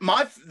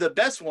 The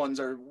best ones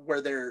are where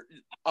they're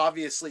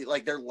obviously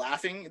like they're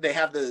laughing. They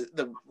have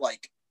the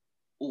like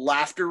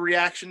laughter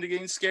reaction to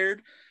getting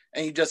scared.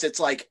 And it's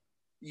like,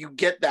 you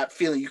get that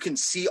feeling. You can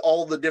see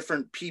all the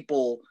different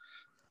people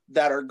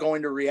that are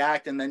going to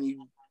react. And then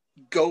you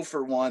go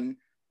for one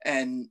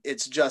And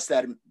it's just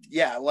that,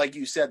 yeah, like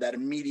you said, that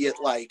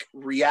immediate like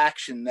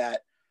reaction,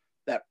 that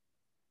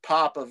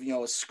pop of,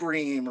 a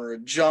scream or a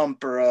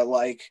jump or a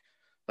like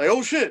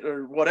oh shit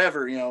or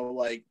whatever,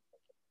 like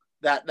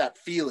that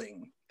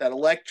feeling, that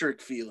electric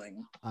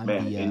feeling. I'm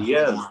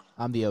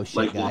I'm the oh shit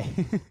like, guy.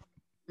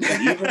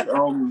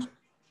 And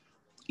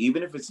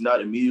even if it's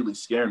not immediately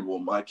scaring, well,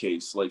 in my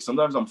case, like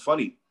sometimes I'm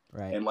funny,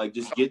 right? And like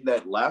just getting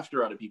that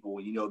laughter out of people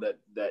when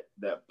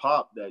that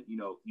pop, that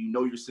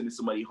you're sending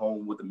somebody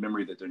home with a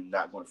memory that they're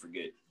not going to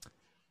forget.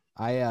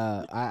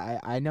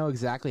 I know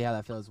exactly how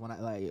that feels when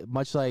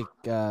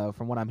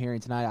from what I'm hearing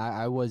tonight.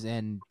 I was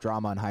in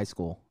drama in high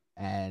school,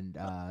 and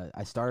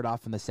I started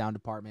off in the sound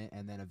department,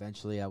 and then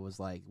eventually I was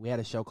like, we had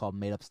a show called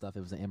Made Up Stuff. It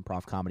was an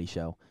improv comedy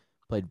show.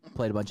 Played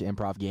a bunch of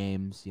improv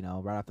games,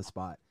 right off the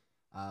spot.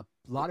 A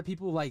lot of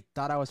people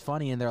thought I was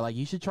funny, and they're like,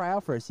 you should try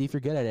out for it, see if you're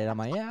good at it. I'm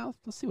like, yeah,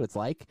 I'll see what it's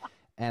like.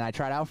 And I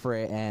tried out for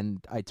it,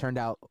 and I turned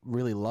out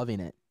really loving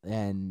it.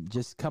 And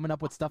just coming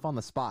up with stuff on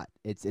the spot,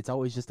 it's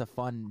always just a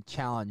fun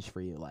challenge for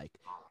you. Like,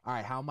 all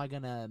right, how am I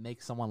gonna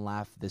make someone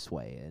laugh this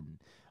way?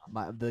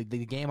 And the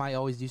game I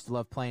always used to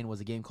love playing was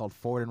a game called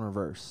Forward and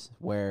Reverse,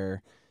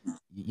 where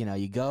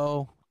you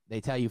go,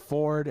 they tell you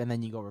forward, and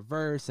then you go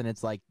reverse, and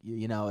it's like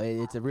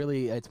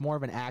it's more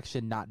of an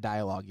action, not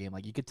dialogue game.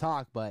 Like, you could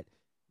talk, but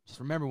just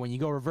remember, when you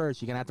go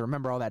reverse, you're gonna have to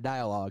remember all that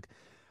dialogue.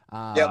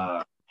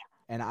 Yep.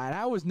 And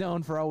I was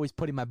known for always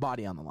putting my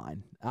body on the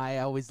line. I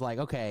always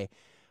okay,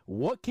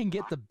 what can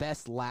get the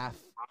best laugh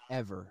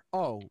ever?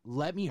 Oh,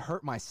 let me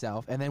hurt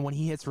myself, and then when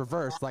he hits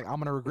reverse, I'm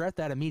going to regret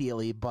that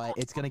immediately, but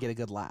it's going to get a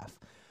good laugh.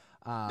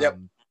 Yep.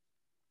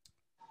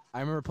 I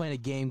remember playing a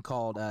game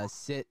called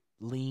Sit,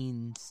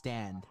 Lean,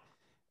 Stand,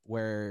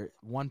 where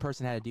one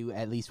person had to do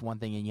at least one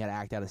thing, and you had to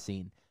act out a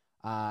scene.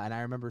 And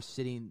I remember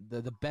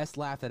the best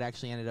laugh that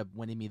actually ended up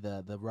winning me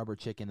the rubber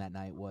chicken that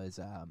night was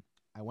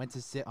I went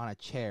to sit on a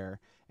chair,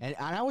 and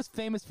I was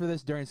famous for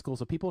this during school,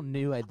 so people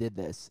knew I did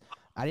this.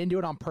 I didn't do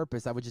it on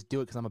purpose. I would just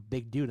do it because I'm a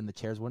big dude, and the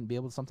chairs wouldn't be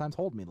able to sometimes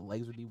hold me. The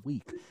legs would be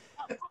weak.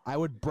 I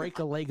would break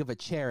a leg of a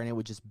chair, and it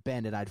would just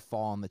bend, and I'd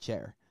fall on the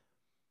chair.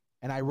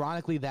 And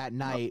ironically, that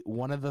night,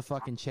 one of the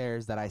fucking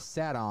chairs that I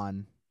sat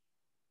on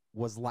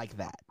was like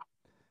that.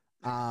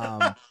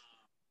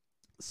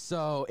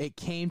 So it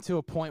came to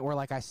a point where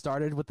I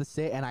started with the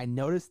sit, and I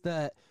noticed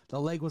that the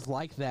leg was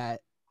like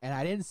that. And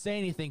I didn't say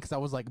anything because I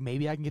was like,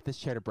 maybe I can get this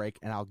chair to break,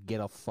 and I'll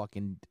get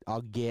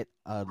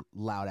a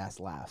loud ass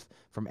laugh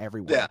from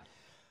everyone. Yeah.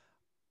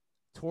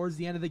 Towards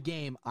the end of the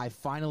game, I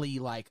finally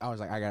I was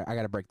like, I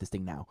gotta break this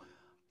thing now.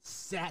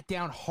 Sat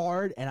down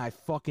hard, and I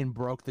fucking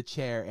broke the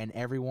chair, and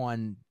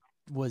everyone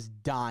was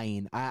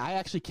dying. I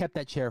actually kept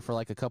that chair for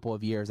a couple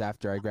of years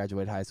after I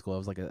graduated high school. It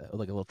was like a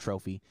little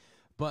trophy.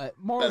 But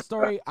moral of the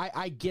story,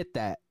 I get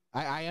that.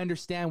 I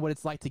understand what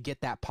it's like to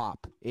get that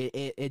pop.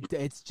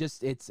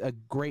 It's a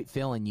great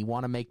feeling. You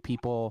want to make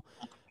people,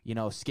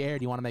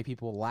 scared. You want to make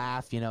people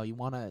laugh. You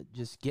want to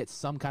just get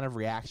some kind of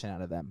reaction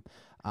out of them.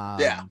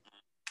 Yeah.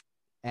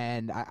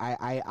 And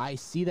I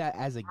see that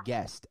as a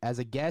guest. As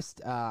a guest,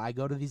 I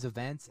go to these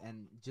events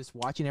and just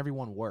watching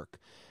everyone work.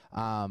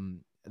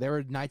 There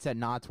were nights at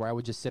Knott's where I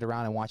would just sit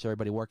around and watch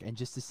everybody work, and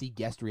just to see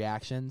guest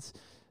reactions.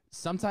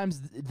 Sometimes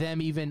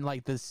them even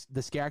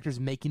the characters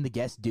making the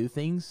guests do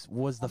things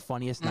was the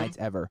funniest nights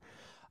ever.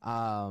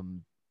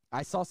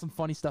 I saw some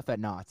funny stuff at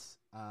Knott's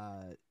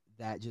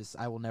that just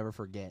I will never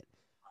forget.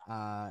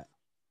 At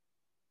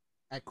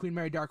Queen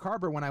Mary Dark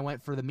Harbor, when I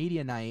went for the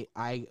media night,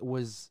 I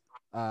was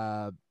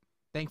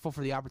thankful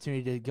for the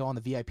opportunity to go on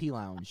the VIP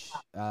lounge.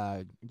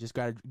 Just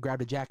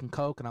grabbed a Jack and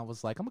Coke, and I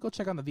was like, I'm gonna go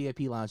check on the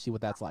VIP lounge, see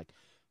what that's like.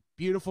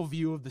 Beautiful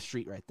view of the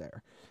street right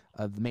there,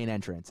 of the main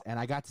entrance, and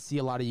I got to see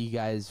a lot of you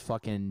guys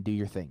fucking do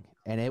your thing,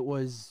 and it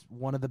was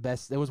one of the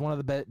best. It was one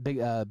of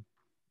the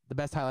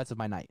best highlights of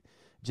my night.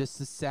 Just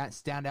to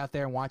stand out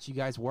there and watch you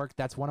guys work.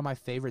 That's one of my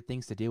favorite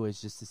things to do,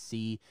 is just to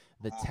see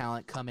the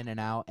talent come in and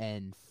out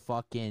and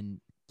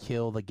fucking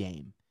kill the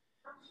game.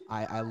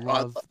 I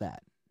love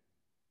that.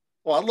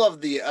 Well,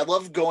 I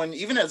love going,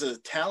 even as a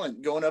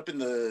talent, going up in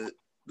the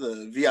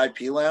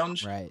VIP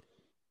lounge. Right.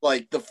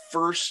 It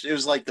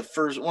was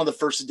one of the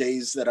first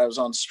days that I was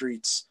on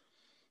streets.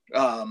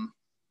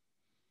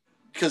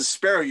 Because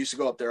Sparrow used to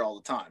go up there all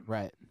the time.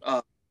 Right.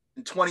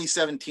 In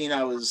 2017,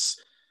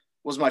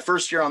 was my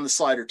first year on the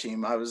slider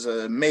team. I was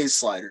a maze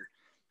slider.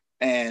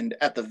 And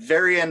at the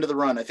very end of the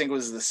run, I think it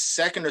was the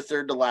second or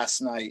third to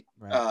last night,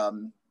 right.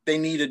 They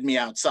needed me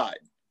outside.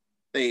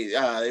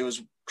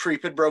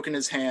 Creep had broken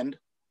his hand.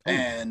 Ooh.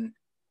 And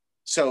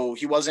so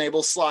he wasn't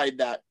able to slide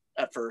that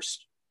at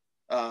first.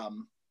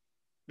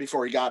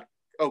 Before he got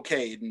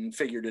okayed and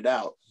figured it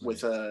out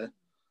with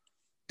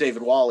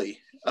David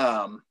Wally.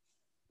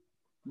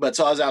 But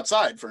so I was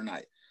outside for a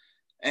night,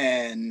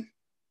 and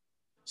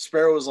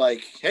Sparrow was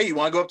like, hey, you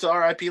want to go up to the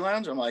RIP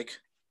lounge? I'm like,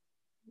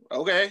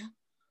 okay.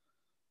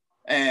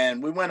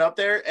 And we went up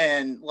there,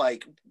 and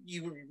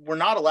you were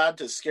not allowed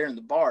to scare in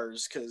the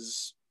bars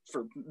because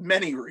for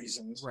many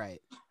reasons.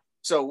 Right.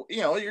 So,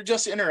 you're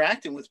just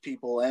interacting with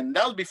people. And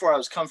that was before I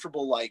was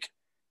comfortable,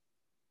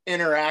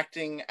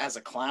 interacting as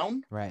a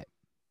clown. Right.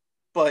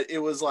 but it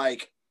was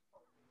like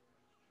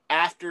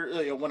after,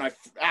 you know, when I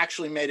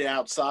actually made it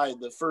outside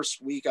the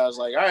first week, I was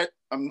like, all right,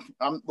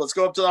 let's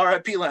go up to the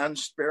RIP lounge.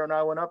 Sparrow and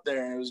I went up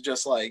there, and it was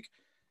just like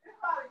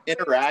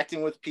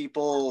interacting with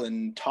people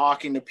and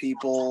talking to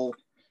people.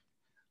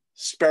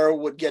 Sparrow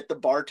would get the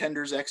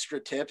bartenders extra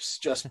tips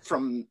just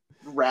from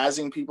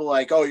razzing people,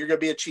 like, oh, you're gonna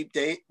be a cheap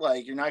date,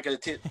 like you're not gonna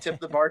tip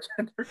the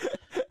bartender.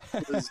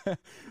 It was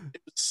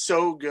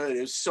so good.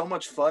 It was so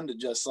much fun to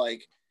just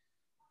like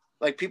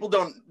people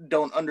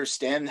don't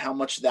understand how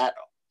much that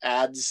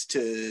adds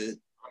to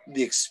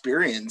the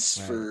experience.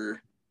 Right.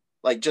 For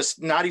like,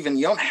 just not even,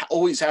 you don't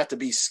always have to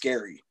be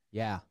scary.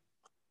 Yeah,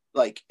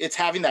 like it's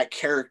having that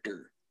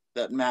character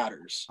that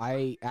matters.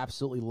 I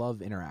absolutely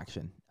love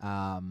interaction.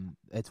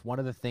 It's one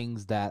of the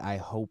things that I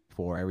hope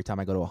for every time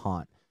I go to a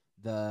haunt.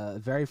 The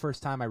very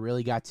first time I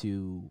really got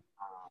to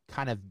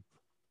kind of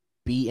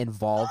be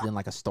involved in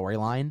like a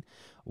storyline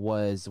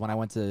was when I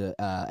went to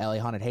LA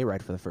Haunted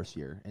Hayride for the first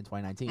year in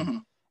 2019. Mm-hmm.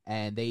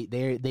 And they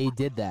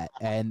did that,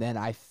 and then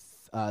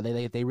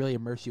they really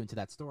immerse you into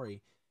that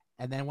story.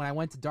 And then when I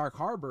went to Dark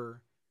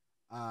Harbor,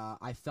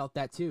 I felt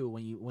that too,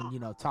 when you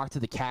know, talk to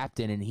the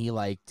captain and he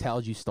like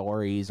tells you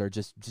stories or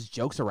just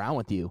jokes around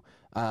with you.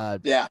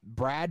 Yeah.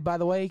 Brad, by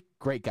the way,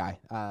 great guy.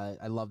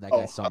 I love that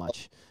guy so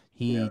much.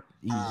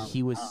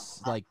 He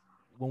was like,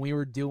 when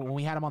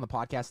we had him on the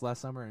podcast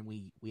last summer and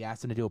we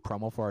asked him to do a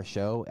promo for our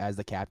show as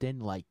the captain,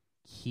 like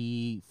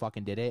he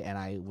fucking did it, and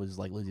I was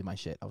like losing my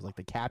shit. I was like,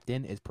 the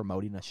captain is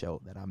promoting a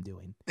show that I'm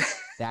doing.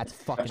 That's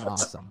fucking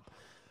awesome.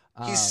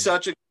 He's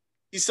such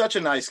a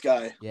nice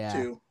guy,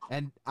 too.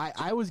 And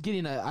I was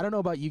getting I don't know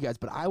about you guys,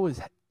 but I was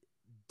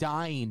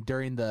dying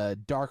during the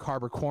Dark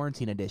Harbor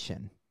Quarantine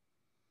Edition.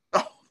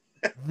 Oh.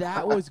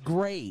 That was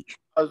great.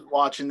 I was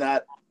watching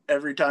that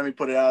every time he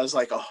put it out. I was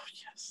like, oh,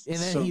 yes. And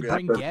then he'd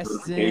bring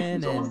guests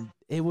in, and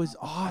it was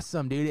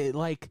awesome, dude.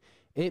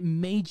 It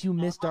made you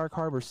miss Dark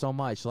Harbor so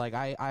much. Like,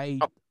 I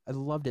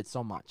loved it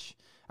so much.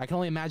 I can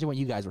only imagine what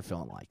you guys were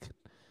feeling like.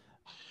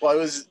 Well,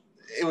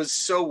 it was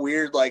so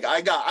weird. Like,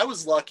 I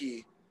was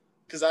lucky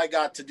because I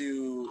got to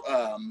do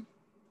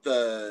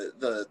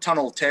the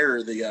Tunnel of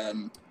Terror,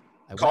 the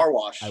car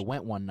wash. I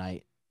went one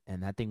night,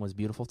 and that thing was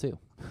beautiful too.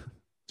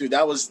 Dude,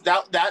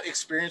 that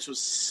experience was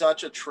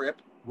such a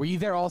trip. Were you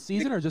there all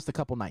season or just a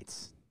couple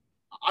nights?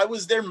 I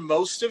was there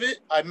most of it.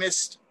 I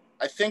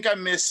think I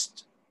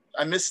missed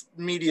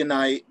media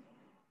night,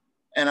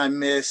 and I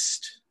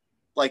missed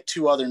like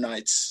 2 other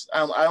nights.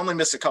 I only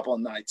missed a couple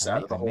of nights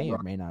out of the whole run. I may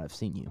or may not have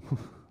seen you.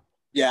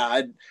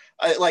 Yeah,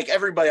 I like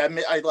everybody.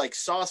 I like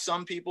saw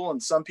some people,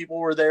 and some people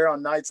were there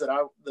on nights that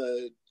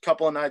the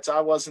couple of nights I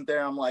wasn't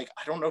there. I'm like,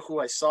 I don't know who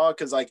I saw,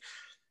 because like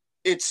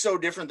it's so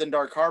different than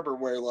Dark Harbor,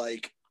 where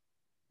like,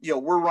 you know,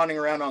 we're running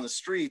around on the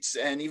streets,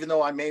 and even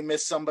though I may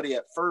miss somebody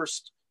at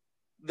first,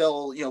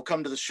 they'll, you know,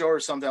 come to the show or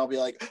something. I'll be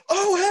like,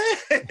 oh,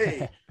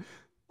 hey.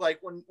 Like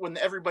when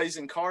everybody's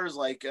in cars,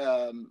 like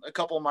a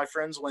couple of my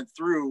friends went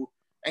through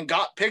and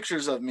got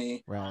pictures of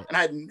me, right, and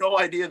I had no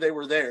idea they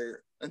were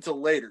there until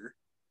later.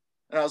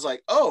 And I was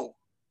like, oh,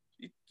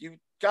 you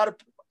got to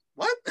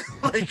what?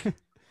 Like,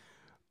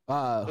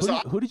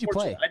 who did you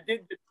play?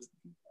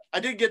 I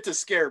did get to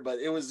scare, but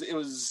it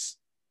was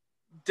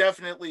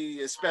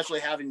definitely, especially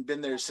having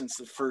been there since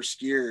the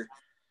first year,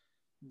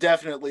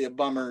 definitely a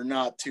bummer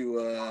not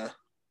to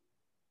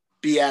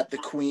be at the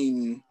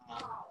Queen.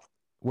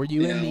 Were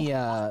you in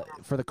the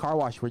for the car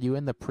wash? Were you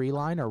in the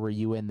pre-line or were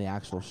you in the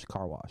actual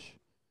car wash?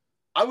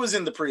 I was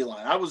in the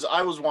pre-line. I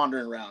was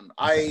wandering around.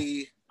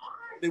 Okay.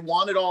 They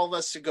wanted all of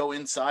us to go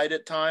inside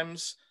at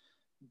times,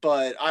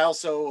 but I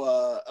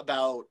also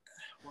about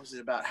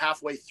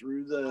halfway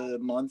through the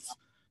month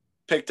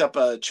picked up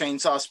a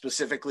chainsaw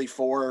specifically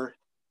for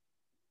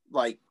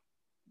like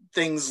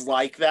things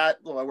like that,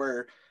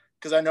 where,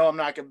 because I know I'm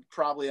not going to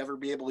probably ever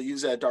be able to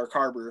use that at Dark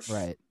Harbor if,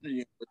 right, you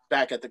know, it's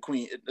back at the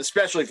Queen,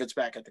 especially if it's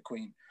back at the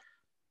Queen.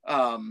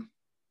 But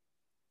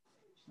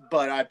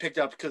I picked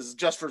up because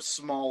just for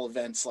small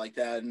events like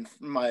that, and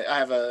I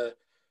have a,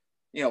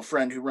 you know,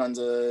 friend who runs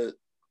a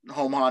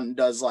home haunt and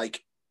does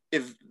like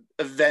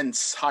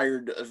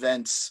hired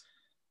events,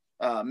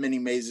 mini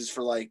mazes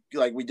for like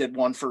we did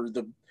one for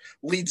the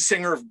lead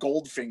singer of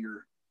Goldfinger.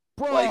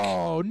 Bro,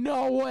 like,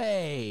 no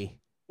way.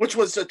 Which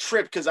was a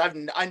trip, because I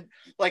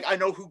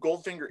know who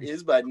Goldfinger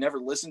is, but I'd never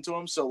listened to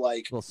him. So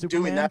like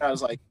doing that, I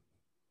was like,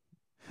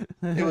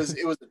 it was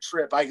a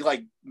trip. I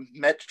like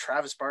met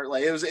Travis Bart.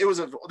 Like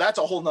that's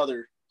a whole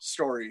nother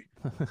story.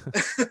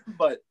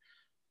 But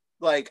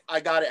like I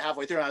got it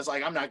halfway through, and I was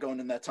like, I'm not going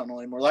in that tunnel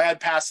anymore. Like I'd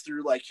pass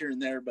through like here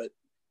and there, but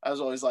I was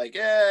always like,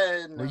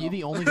 no. Were you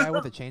the only guy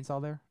with a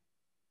chainsaw there?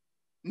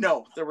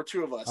 No, there were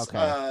 2 of us. Okay.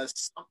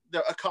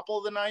 A couple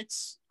of the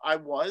nights I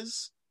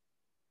was.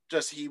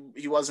 Just he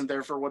wasn't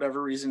there for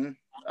whatever reason.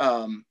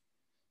 But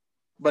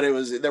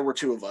there were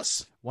 2 of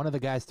us. One of the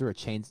guys threw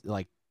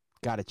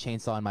got a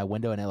chainsaw in my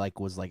window, and it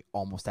was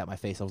almost at my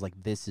face. I was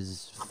like, this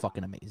is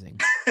fucking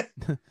amazing.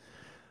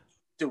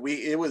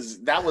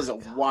 Dude, that was a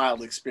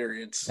wild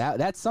experience.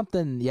 That's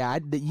something. Yeah,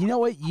 you know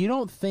what? You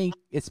don't think,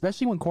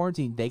 especially when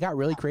quarantine, they got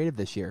really creative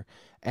this year.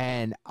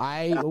 And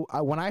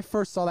when I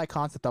first saw that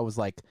concept, I was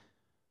like,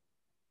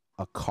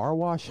 a car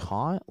wash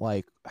haunt?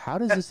 Like, how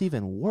does this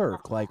even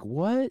work? Like,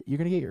 what? You're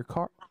gonna get your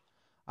car?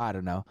 I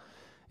don't know.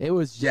 It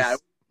was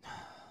just,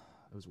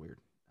 it was weird.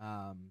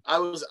 I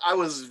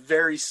was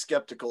very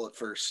skeptical at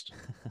first.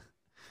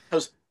 I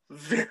was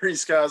very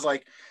skeptical. I was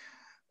like,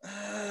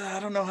 I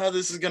don't know how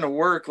this is gonna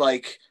work.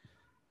 Like,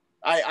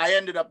 I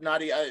ended up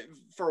not.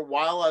 For a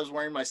while, I was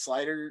wearing my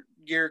slider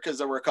gear because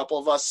there were a couple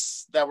of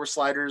us that were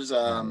sliders.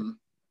 I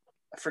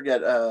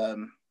forget.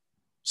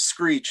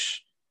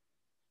 Screech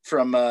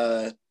from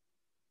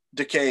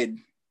Decade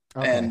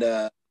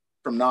and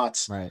from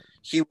Knots. Right.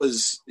 He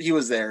was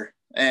there,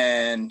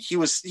 and he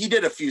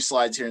did a few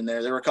slides here and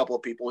there. There were a couple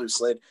of people who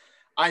slid.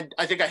 I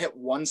think I hit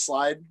one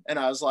slide, and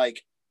I was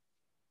like,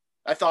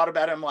 I thought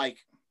about it. I'm like,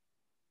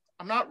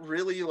 I'm not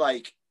really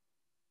like,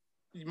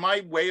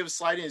 my way of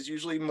sliding is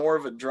usually more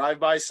of a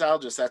drive-by style.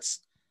 Just that's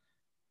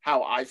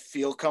how I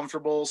feel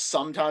comfortable.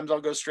 Sometimes I'll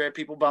go straight at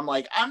people, but I'm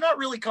like, I'm not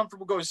really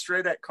comfortable going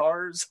straight at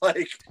cars.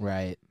 Like,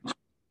 right.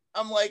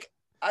 I'm like,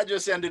 I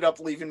just ended up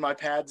leaving my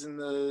pads in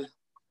the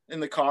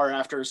car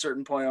after a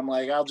certain point. I'm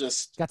like, I'll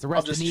just got to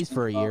rest the knees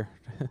for a year.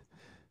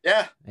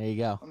 Yeah. There you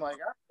go. I'm like,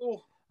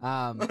 cool.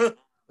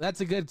 That's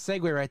a good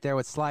segue right there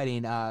with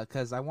sliding,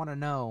 because I want to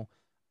know,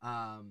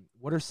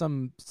 what are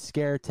some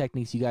scare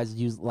techniques you guys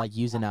like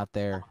using out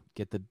there?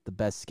 Get the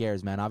best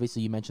scares, man.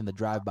 Obviously, you mentioned the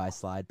drive-by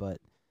slide,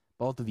 but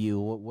both of you,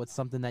 what's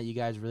something that you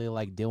guys really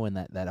like doing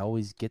that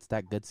always gets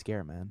that good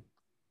scare, man?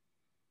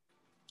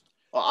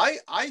 Well,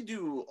 I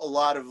do a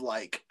lot of,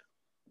 like,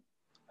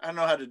 I don't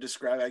know how to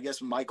describe it. I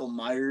guess Michael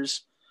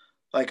Myers.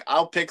 Like,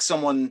 I'll pick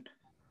someone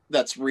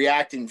that's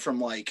reacting from,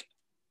 like,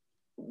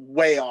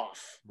 way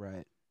off.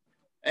 Right.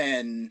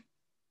 And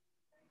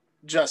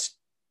just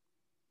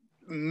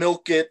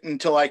milk it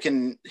until I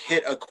can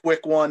hit a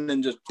quick one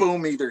and just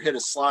boom, either hit a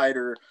slide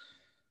or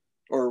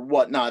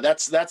whatnot.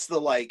 That's the,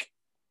 like,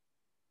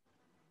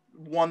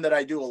 one that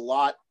I do a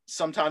lot.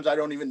 Sometimes I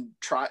don't even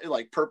try,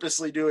 like,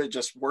 purposely do it. It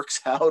just works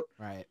out.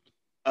 Right.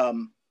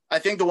 I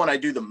think the one I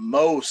do the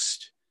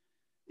most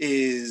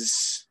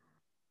is,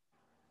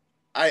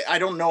 I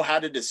don't know how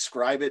to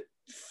describe it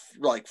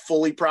like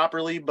fully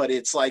properly, but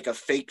it's like a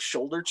fake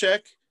shoulder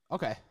check.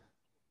 Okay.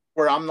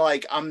 Where I'm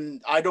like,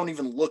 I don't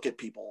even look at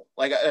people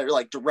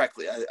like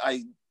directly.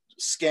 I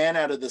scan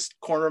out of this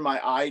corner of my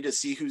eye to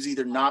see who's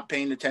either not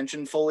paying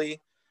attention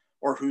fully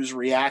or who's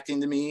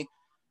reacting to me,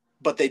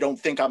 but they don't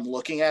think I'm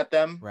looking at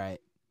them. Right.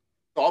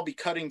 So I'll be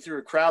cutting through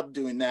a crowd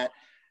doing that,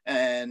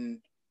 and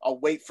I'll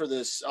wait for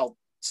this. I'll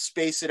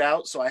space it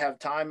out so I have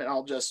time, and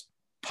I'll just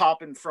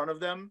pop in front of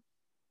them.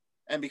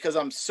 And because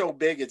I'm so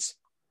big, it's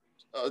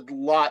a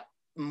lot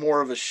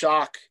more of a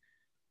shock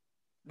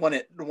when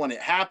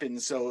it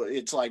happens. So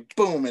it's like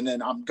boom, and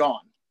then I'm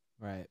gone.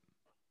 Right.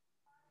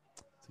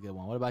 That's a good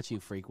one. What about you,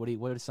 Freak? What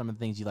are some of the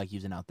things you like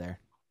using out there?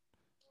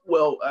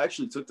 Well, I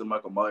actually took the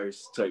Michael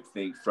Myers type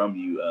thing from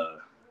you,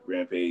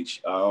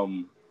 Rampage.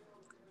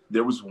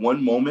 There was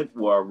one moment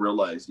where I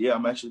realized, yeah,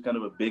 I'm actually kind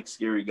of a big,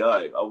 scary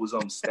guy. I was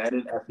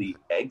standing at the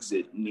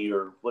exit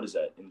near, what is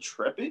that,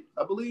 Intrepid,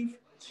 I believe?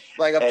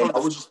 Like up and I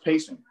was just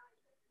pacing.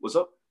 What's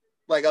up?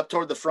 Like up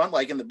toward the front,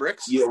 like in the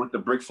bricks? Yeah, with the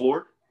brick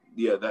floor.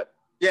 Yeah, that.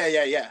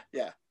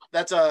 Yeah.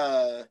 That's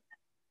is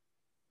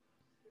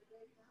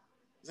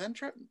that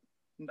Intrepid?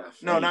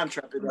 No, not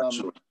Intrepid.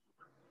 Sure.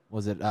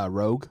 Was it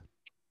Rogue?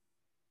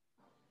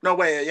 No,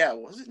 wait, yeah.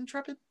 Was it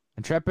Intrepid?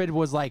 Intrepid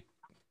was like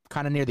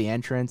kind of near the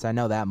entrance. I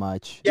know that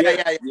much. Yeah.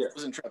 It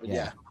was Intrepid,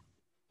 yeah.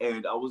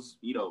 And I was,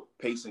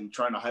 pacing,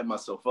 trying to hide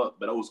myself up,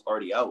 but I was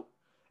already out.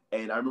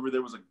 And I remember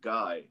there was a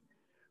guy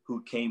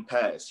who came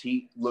past.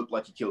 He looked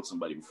like he killed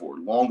somebody before.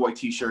 Long white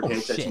t-shirt,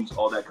 head tattoos,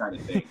 all that kind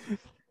of thing.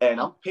 And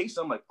I'm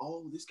pacing. I'm like,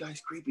 oh, this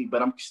guy's creepy.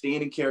 But I'm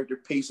staying in character,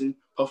 pacing,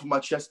 puffing my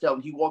chest out.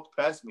 And he walked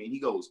past me, and he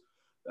goes,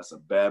 that's a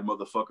bad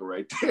motherfucker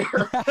right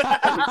there.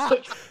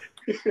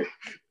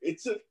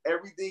 It took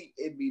everything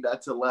in me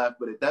not to laugh.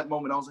 But at that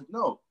moment, I was like,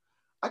 no,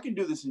 I can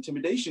do this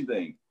intimidation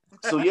thing.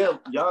 So,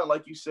 yeah,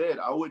 like you said,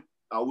 I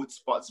would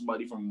spot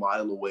somebody from a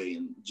mile away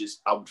and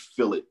I would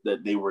feel it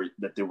that they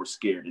were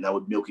scared, and I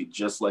would milk it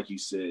just like you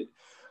said.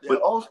 Yeah.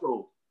 But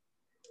also,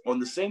 on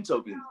the same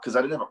token, because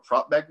I didn't have a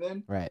prop back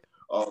then, right?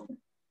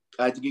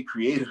 I had to get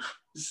creative.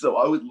 So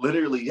I would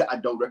literally, I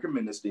don't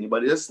recommend this to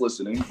anybody that's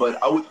listening,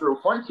 but I would throw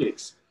front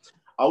kicks.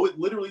 I would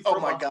literally throw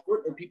my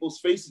foot in people's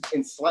faces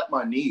and slap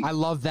my knee. I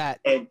love that.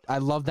 And I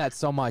love that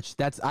so much.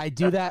 I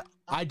do that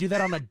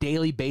on a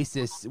daily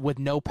basis with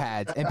no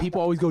pads, and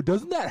people always go,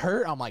 doesn't that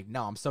hurt? I'm like,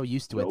 no, I'm so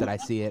used to it that I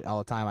see it all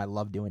the time. I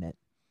love doing it.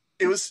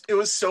 It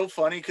was so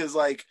funny because,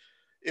 like,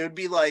 it would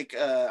be like,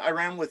 I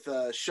ran with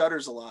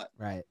shutters a lot.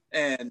 Right.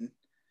 And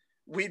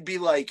we'd be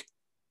like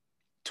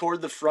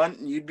toward the front,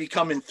 and you'd be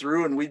coming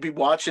through, and we'd be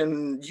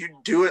watching you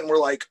do it, and we're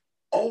like,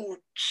 oh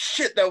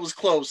shit, that was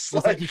close.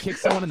 It's like you kicked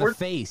someone in the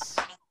face.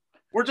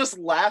 We're just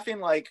laughing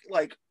like,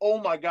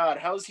 oh my God,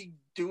 how's he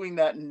doing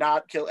that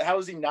not kill? How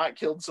has he not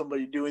killed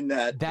somebody doing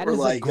that? That Or is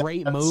like, a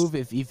great move.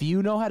 If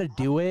you know how to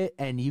do it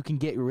and you can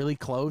get really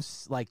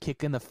close, like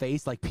kick in the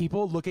face, like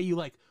people look at you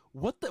like,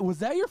 what was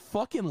that your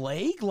fucking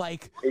leg?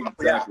 Like,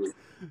 Exactly.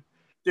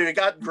 Dude, it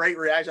got great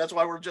reaction. That's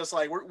why we're just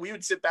like, we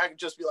would sit back and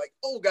just be like,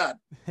 oh God.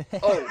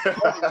 Oh,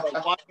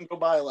 like watching go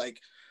by like,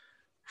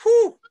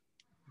 whew.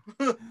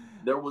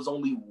 There was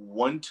only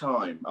one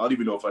time, I don't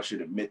even know if I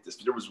should admit this,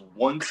 but there was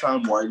one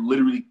time where I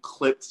literally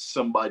clipped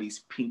somebody's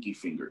pinky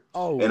finger.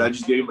 oh, And I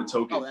just gave him a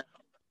token. Oh,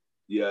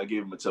 Yeah, I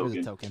gave him a here's token.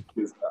 a token.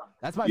 Because,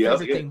 That's my Yeah,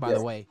 favorite yeah, thing, by yeah.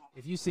 the way.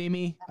 If you see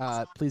me,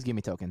 please give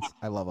me tokens.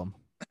 I love them.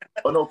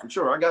 oh no, for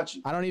sure, I got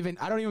you. I don't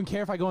even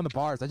care if I go in the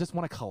bars. I just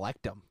want to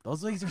collect them.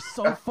 Those things are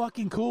so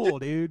fucking cool,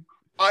 dude.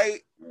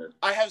 I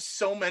have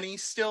so many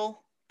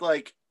still.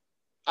 Like,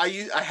 I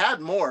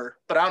had more,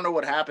 but I don't know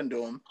what happened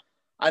to them.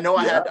 I know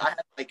I had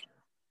like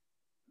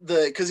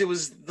because it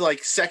was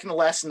like second to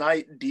last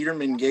night.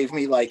 Dieterman gave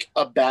me like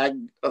a bag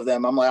of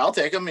them. I'm like, I'll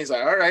take them. He's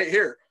like, all right,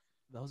 here.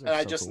 Those are And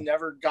I so just cool.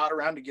 never got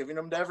around to giving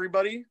them to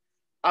everybody.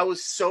 I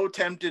was so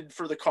tempted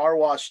for the car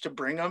wash to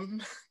bring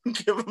them,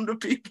 give them to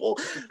people,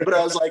 but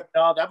I was like,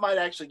 no, that might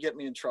actually get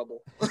me in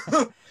trouble.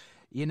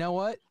 You know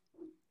what?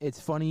 It's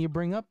funny you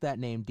bring up that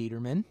name,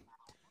 Dieterman,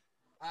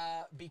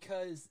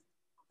 because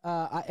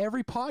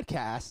every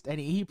podcast, and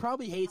he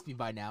probably hates me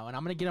by now, and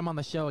I'm gonna get him on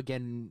the show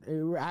again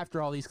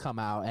after all these come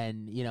out,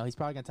 and he's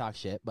probably gonna talk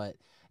shit, but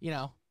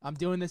I'm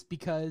doing this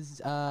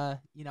because I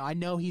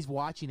know he's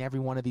watching every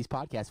one of these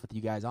podcasts with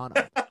you guys on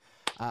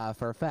them,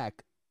 for a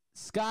fact.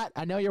 Scott,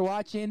 I know you're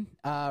watching.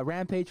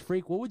 Rampage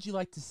Freak, what would you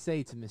like to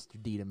say to Mr.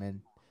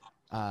 Dieterman?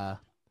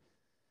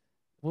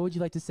 What would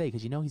you like to say?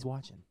 Because he's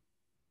watching.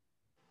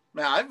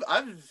 Man,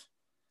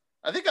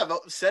 I think I've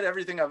said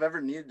everything I've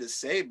ever needed to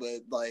say, but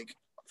like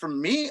for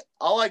me,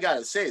 all I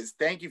gotta say is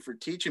thank you for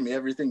teaching me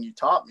everything you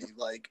taught me.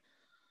 Like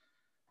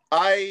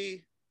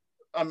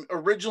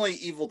originally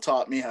Evil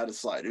taught me how to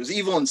slide. It was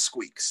Evil and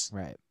Squeaks,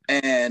 Right?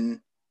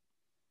 and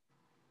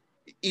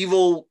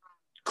Evil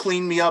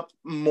cleaned me up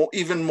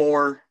even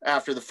more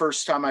after the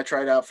first time I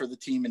tried out for the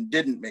team and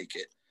didn't make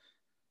it.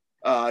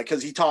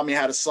 Because he taught me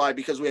how to slide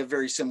because we have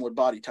very similar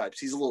body types.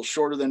 He's a little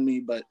shorter than me,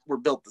 but we're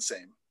built the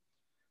same.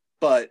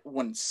 But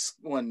when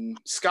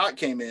Scott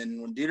came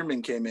in, when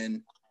Dieterman came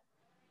in,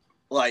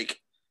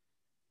 like,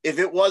 if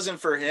it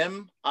wasn't for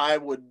him, I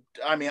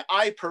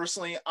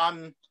personally,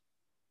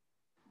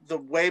 the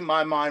way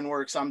my mind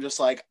works, I'm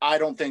just like, I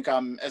don't think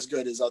I'm as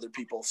good as other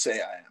people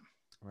say I am.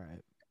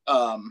 Right.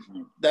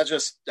 That's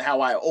just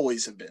how I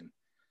always have been.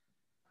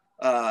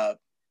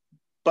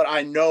 But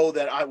I know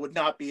that I would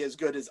not be as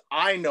good as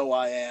I know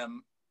I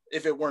am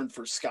if it weren't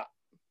for Scott.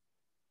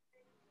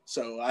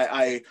 So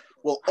I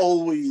will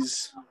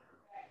always,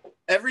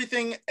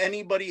 everything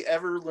anybody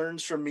ever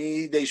learns from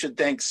me, they should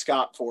thank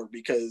Scott for,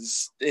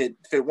 because if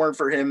it weren't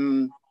for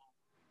him,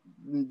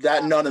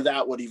 that none of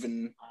that would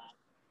even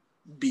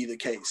be the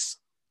case.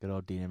 Good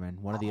old Dieterman,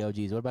 one of the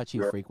OGs. What about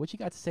you, Freak? What you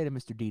got to say to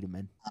Mr.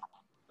 Dieterman?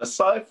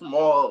 Aside from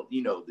all,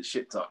 the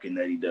shit talking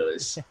that he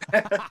does,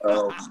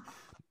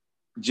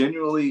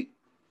 genuinely,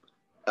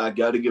 I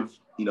got to give,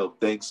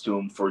 thanks to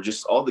him for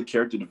just all the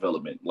character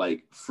development.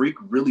 Like, Freak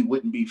really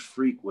wouldn't be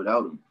Freak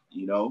without him,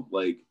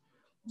 Like,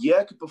 yeah,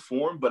 I could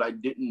perform, but I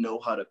didn't know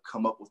how to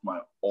come up with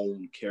my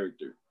own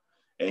character.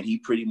 And he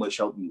pretty much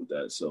helped me with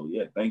that. So,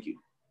 yeah, thank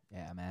you.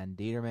 Yeah, man.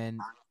 Dieterman,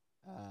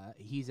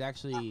 he's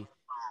actually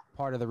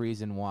part of the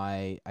reason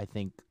why I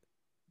think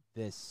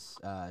this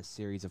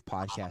series of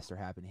podcasts are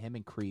happening. Him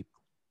and Creep,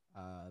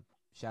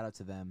 shout out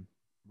to them.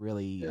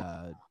 Really,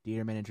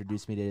 Dieterman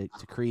introduced me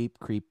to Creep.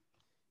 Creep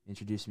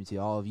introduced me to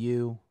all of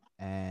you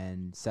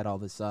and set all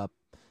this up.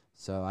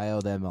 So I owe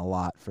them a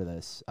lot for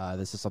this.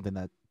 This is something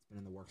that's been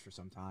in the works for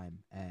some time,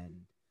 and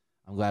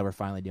I'm glad we're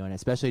finally doing it,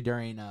 especially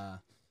during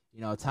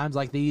times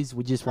like these.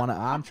 We just want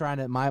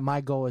to,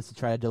 my goal is to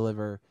try to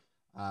deliver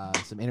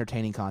some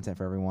entertaining content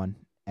for everyone.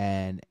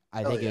 And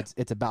I think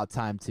it's about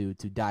time to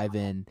dive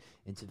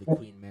into the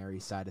Queen Mary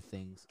side of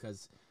things,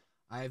 because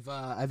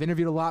I've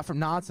interviewed a lot from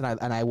Knots,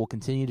 and I will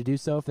continue to do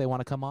so if they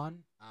want to come on.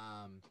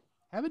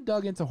 Haven't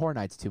dug into Horror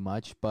Nights too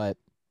much, but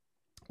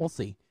we'll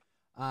see.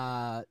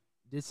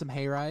 Did some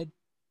Hayride,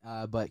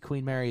 but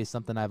Queen Mary is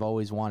something I've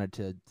always wanted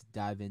to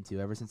dive into.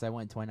 Ever since I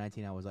went in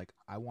 2019, I was like,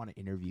 I want to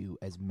interview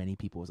as many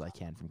people as I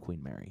can from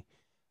Queen Mary.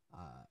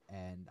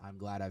 And I'm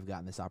glad I've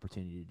gotten this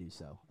opportunity to do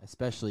so,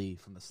 especially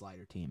from the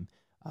Slider team.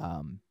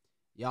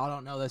 Y'all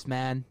don't know this,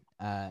 man,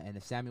 and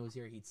if Sammy was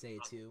here, he'd say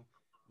it too.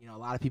 A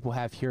lot of people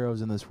have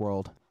heroes in this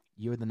world.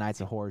 You're the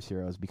Knights of Horrors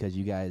heroes, because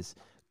you guys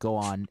go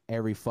on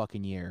every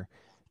fucking year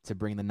to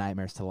bring the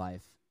nightmares to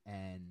life.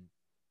 And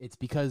it's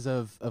because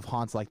of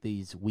haunts like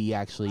these, we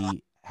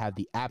actually have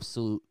the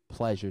absolute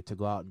pleasure to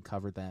go out and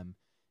cover them.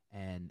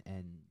 And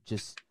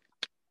just,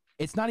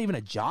 it's not even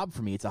a job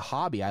for me. It's a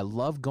hobby. I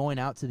love going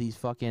out to these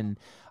fucking,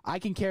 I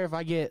don't care if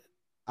I get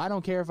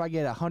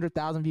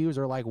 100,000 views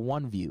or like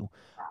 1 view.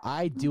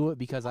 I do it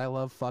because I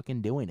love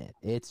fucking doing it.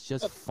 It's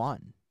just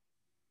fun.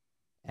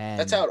 And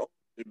that's how it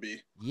should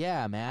be.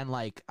 Yeah, man.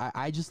 Like,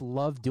 I just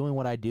love doing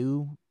what I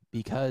do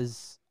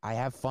because I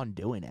have fun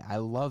doing it. I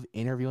love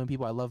interviewing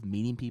people. I love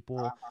meeting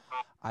people.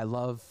 I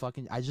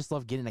just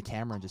love getting a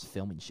camera and just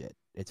filming shit.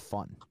 It's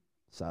fun.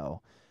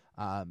 So,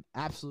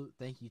 absolute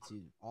thank you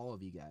to all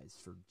of you guys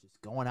for just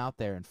going out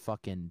there and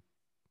fucking,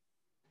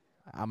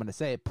 I'm going to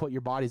say it, put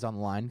your bodies on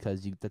the line,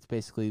 because that's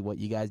basically what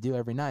you guys do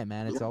every night,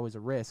 man. It's always a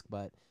risk,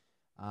 but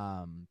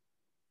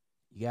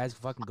you guys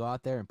fucking go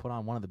out there and put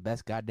on one of the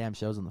best goddamn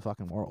shows in the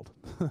fucking world.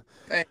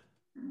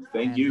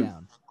 Thank you.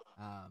 Down.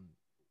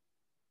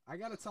 I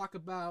got to talk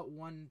about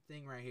one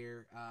thing right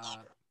here.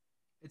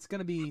 It's going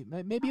to be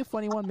maybe a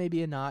funny one,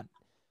 maybe a not.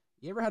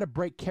 You ever had a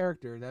break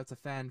character? That's a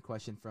fan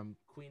question from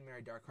Queen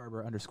Mary Dark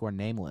Harbor _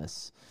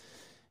 Nameless.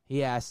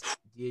 He asked,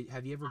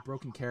 have you ever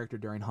broken character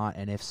during Haunt,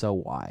 and if so,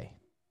 why?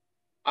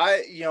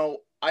 I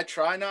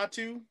try not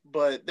to,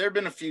 but there have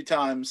been a few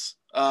times.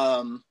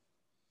 At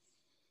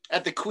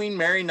the Queen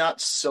Mary, not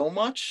so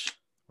much.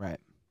 Right.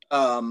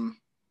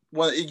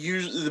 Well, it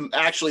usually,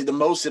 actually, the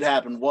most it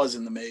happened was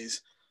in the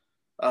maze.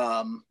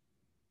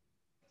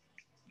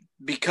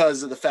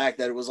 Because of the fact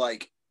that it was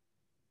like,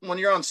 when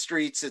you're on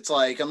streets, it's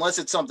like, unless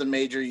it's something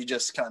major, you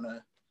just kind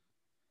of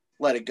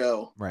let it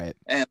go. Right.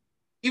 And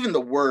even the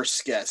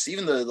worst guests,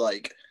 even the,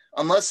 like,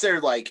 unless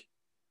they're like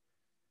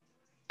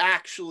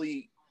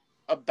actually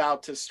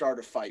about to start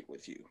a fight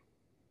with you,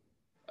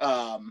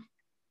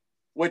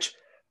 which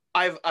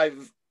I've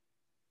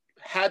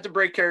had to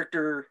break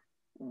character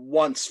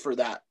once for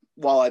that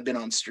while I've been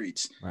on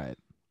streets. Right.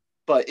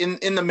 But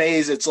in the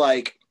maze, it's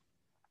like,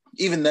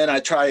 even then I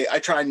try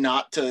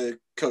not to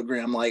code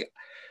green. I'm like,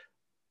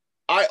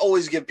 I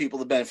always give people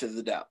the benefit of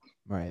the doubt.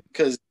 Right.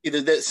 Because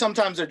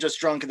sometimes they're just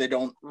drunk and they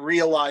don't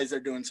realize they're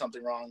doing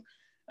something wrong.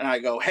 And I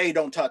go, hey,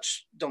 don't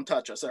touch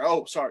us. They're,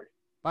 oh, sorry.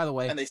 By the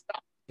way, and they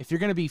stop. If you're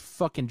going to be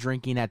fucking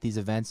drinking at these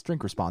events,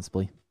 drink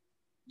responsibly.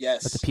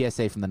 Yes. That's a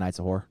PSA from the Knights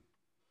of Horror.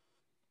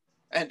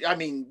 And I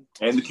mean,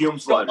 and the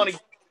QM Slider.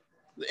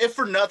 If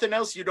for nothing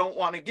else, you don't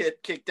want to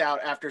get kicked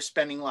out after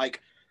spending like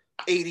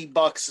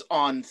 $80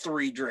 on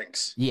 3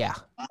 drinks. Yeah.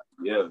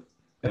 Yeah.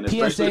 And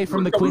PSA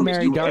from the Queen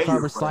Mary Dark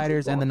Harbor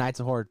Sliders and the Knights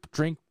of Horror.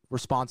 Drink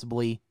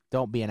responsibly.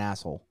 Don't be an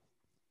asshole.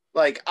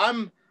 Like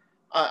I'm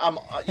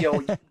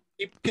people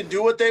can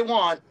do what they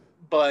want,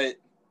 but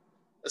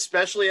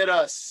especially at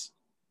us,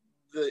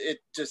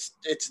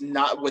 it's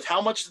not with how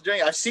much to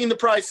drink. I've seen the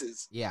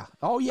prices. Yeah.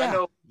 Oh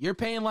yeah. You're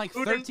paying like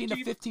 $13 to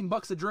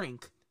 $15 a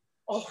drink.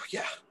 Oh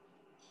yeah.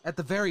 At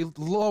the very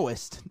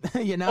lowest,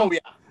 you know. Oh yeah.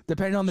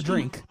 Depending on the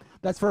drink.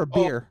 That's for a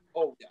beer.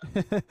 Oh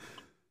yeah.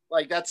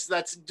 Like that's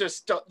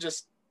just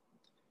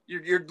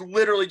you're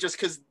literally just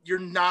because you're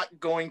not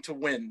going to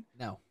win.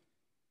 No.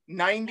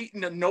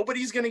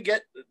 Nobody's gonna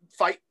get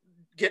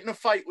in a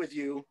fight with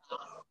you.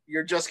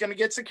 You're just gonna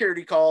get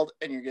security called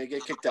and you're gonna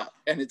get kicked out,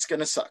 and it's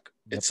gonna suck.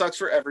 Yep. It sucks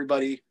for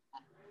everybody.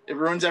 It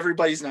ruins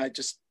everybody's night.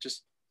 Just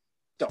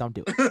don't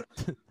do it.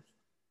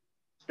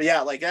 But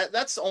yeah, like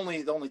that's the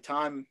only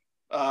time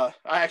I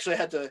actually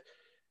had to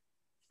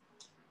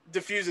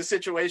diffuse a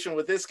situation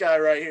with this guy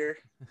right here.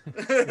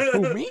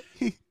 Who, me?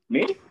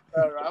 Me?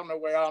 I don't know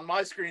where on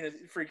my screen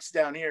it freaks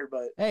down here,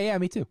 but hey, yeah,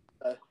 me too.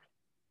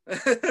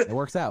 It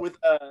works out. With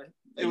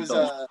it was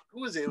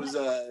who was it?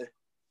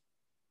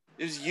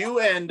 It was you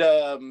and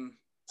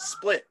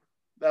Split.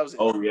 That was it.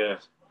 Oh yeah.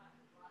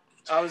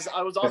 I was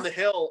on the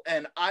hill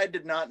and I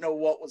did not know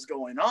what was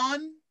going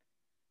on.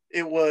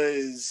 It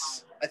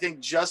was, I think,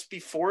 just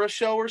before a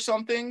show or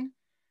something.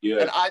 Yeah.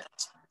 And I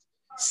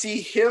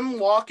see him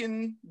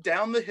walking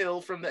down the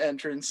hill from the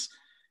entrance.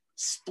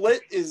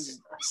 Split is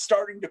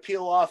starting to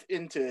peel off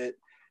into it,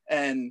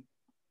 and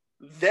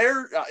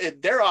they're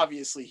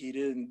obviously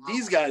heated, and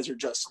these guys are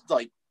just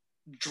like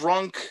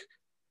drunk,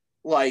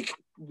 like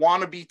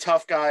wannabe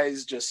tough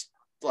guys, just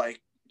like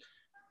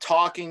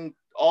talking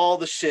all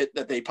the shit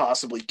that they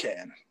possibly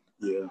can.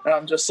 Yeah. And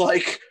I'm just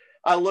like,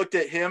 I looked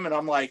at him and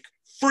I'm like,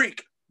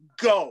 freak,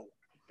 go.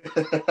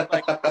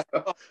 Like,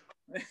 oh.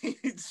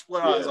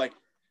 Split. I was like,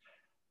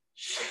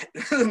 shit.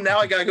 Now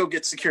I gotta go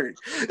get security.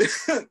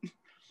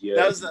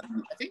 Yeah. I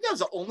think that was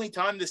the only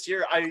time this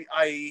year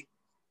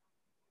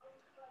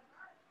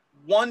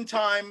one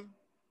time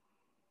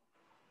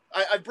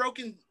I've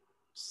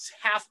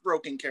half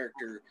broken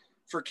character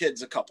for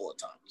kids a couple of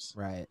times.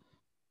 Right.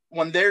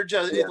 When they're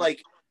just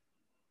like,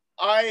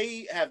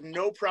 I have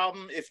no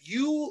problem if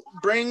you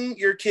bring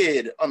your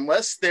kid,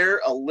 unless they're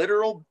a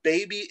literal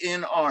baby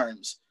in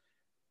arms.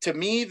 To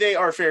me, they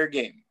are fair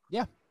game.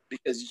 Yeah.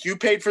 Because you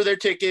paid for their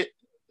ticket.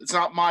 It's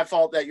not my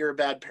fault that you're a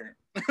bad parent.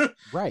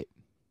 Right.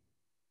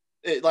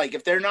 Like,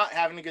 if they're not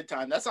having a good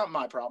time, that's not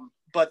my problem.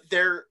 But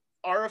there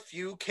are a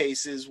few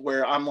cases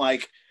where I'm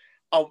like,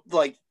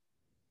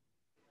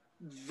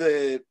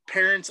 the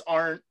parents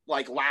aren't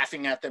like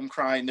laughing at them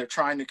crying. They're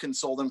trying to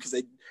console them because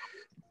they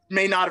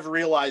may not have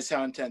realized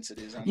how intense it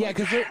is. Yeah,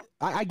 because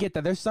I get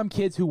that. There's some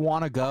kids who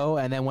want to go,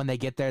 and then when they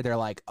get there, they're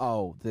like,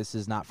 "Oh, this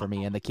is not for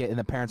me," and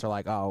the parents are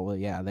like, "Oh, well,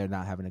 yeah, they're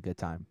not having a good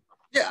time."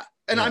 Yeah,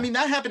 and I mean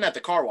that happened at the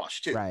car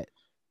wash too. Right.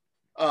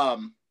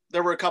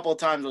 There were a couple of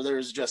times where there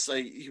was just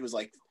he was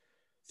like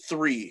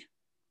 3,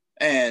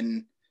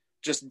 and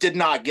just did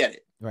not get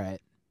it.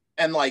 Right.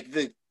 And like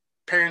the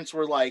parents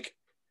were like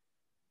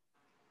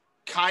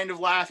kind of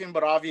laughing,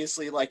 but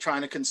obviously like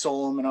trying to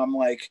console him. And I'm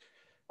like,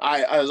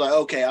 I was like,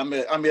 okay, I'm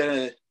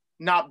gonna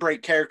not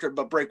break character,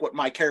 but break what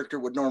my character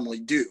would normally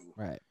do.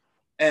 Right.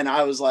 And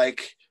I was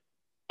like,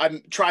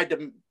 I tried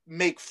to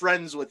make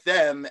friends with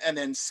them, and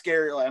then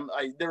scare.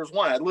 There was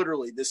one. I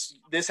literally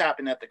this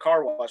happened at the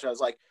car wash. I was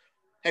like,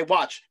 hey,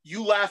 watch,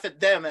 you laugh at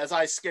them as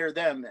I scare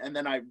them, and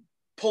then I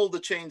pulled the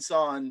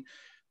chainsaw, and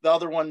the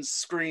other one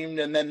screamed,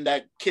 and then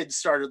that kid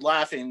started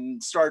laughing,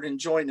 and started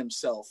enjoying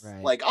himself.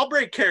 Right. Like, I'll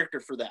break character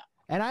for that.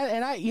 And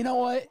I, you know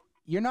what?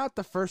 You're not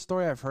the first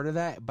story I've heard of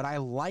that, but I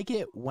like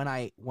it when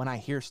I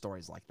hear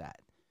stories like that,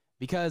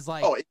 because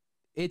like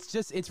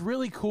it's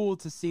really cool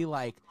to see,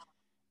 like,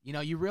 you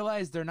know, you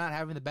realize they're not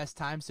having the best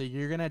time, so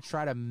you're gonna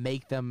try to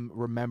make them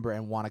remember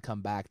and want to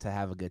come back to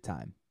have a good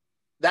time.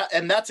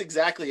 That's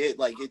exactly it.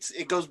 Like,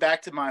 it goes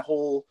back to my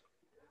whole,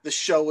 the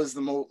show is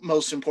the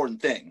most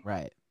important thing.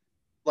 Right.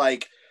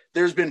 Like,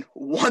 there's been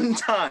one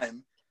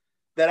time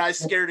that I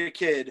scared a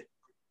kid,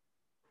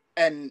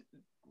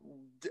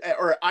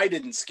 or I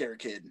didn't scare a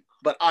kid,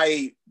 but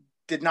I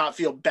did not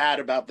feel bad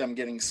about them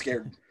getting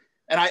scared.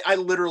 And I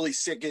literally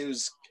it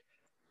was,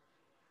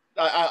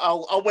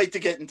 I'll wait to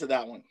get into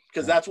that one,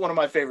 because that's one of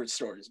my favorite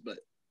stories. But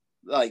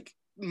like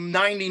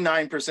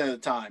 99% of the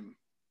time,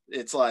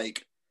 it's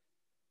like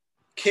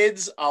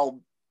kids, I'll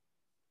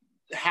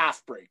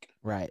half break.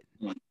 Right.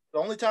 The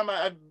only time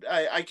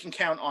I can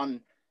count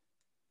on,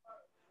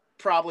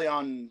 probably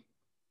on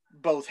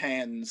both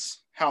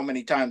hands, how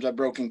many times I've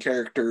broken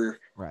character.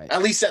 Right.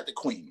 At least at the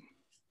Queen.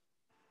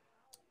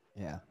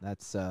 Yeah,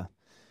 that's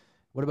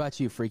what about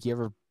you, Freak? You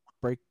ever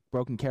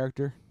broken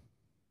character?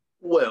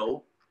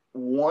 Well,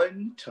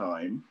 one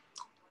time,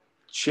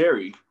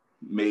 Cherry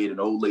made an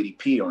old lady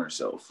pee on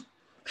herself.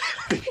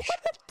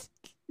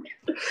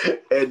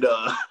 And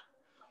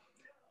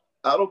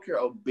I don't care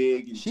how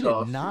big and She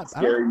tough did not, and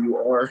scary you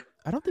are.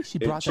 I don't think she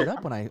brought that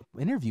up when I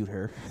interviewed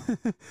her.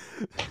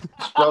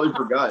 Probably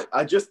forgot.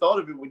 I just thought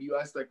of it when you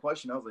asked that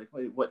question. I was like,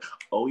 wait, what?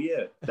 Oh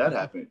yeah, that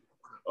happened.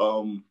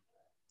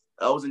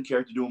 I was in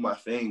character doing my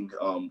thing.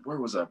 Where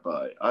was I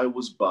by? I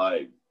was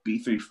by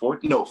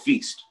B340. No,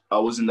 Feast. I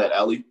was in that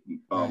alley.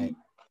 Right.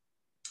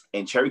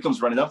 And Cherry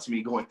comes running up to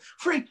me going,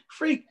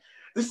 freak,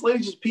 this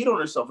lady just peed on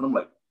herself. And I'm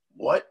like,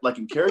 what? Like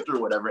in character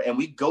or whatever. And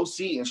we go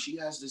see, and she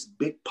has this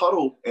big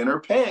puddle in her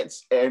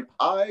pants. And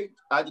I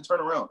had to turn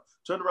around,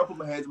 put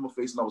my hands in my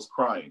face, and I was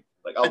crying.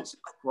 Like, I was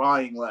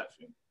crying,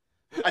 laughing.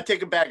 I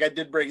take it back. I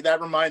did break. That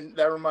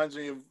reminds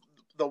me of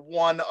the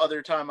one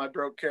other time I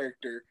broke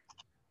character,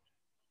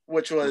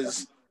 which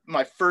was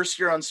my first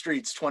year on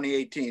Streets,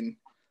 2018.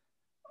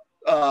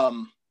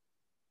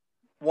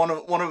 One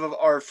of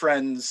our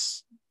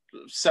friends,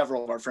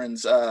 several of our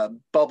friends,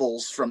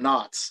 Bubbles from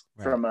Knott's,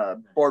 from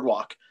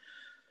Boardwalk,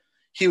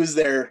 he was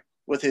there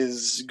with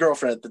his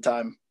girlfriend at the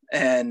time,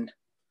 and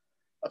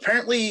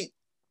apparently,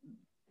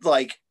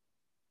 like,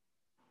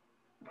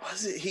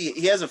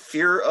 he has a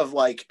fear of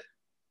like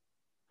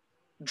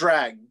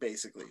drag,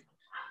 basically.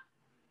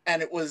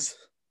 And it was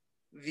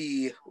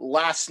the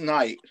last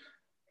night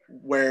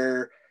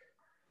where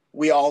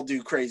we all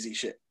do crazy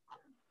shit.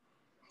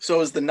 So it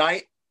was the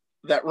night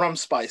that Rum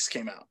Spice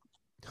came out.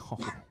 Oh.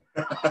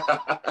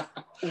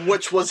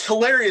 Which was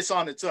hilarious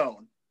on its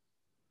own.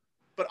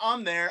 But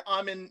I'm there,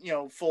 I'm in,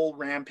 full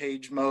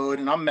Rampage mode,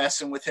 and I'm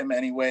messing with him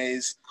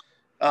anyways.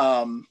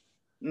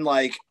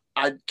 Like,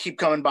 I keep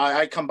coming by.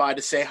 I come by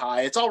to say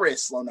hi. It's already a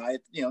slow night.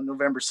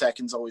 November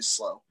 2nd is always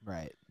slow.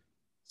 Right.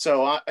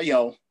 So,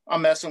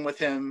 I'm messing with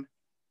him,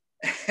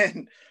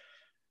 and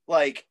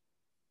like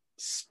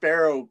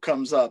Sparrow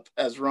comes up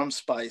as Rum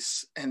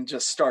Spice and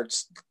just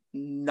starts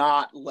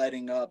not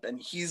letting up.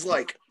 And he's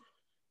like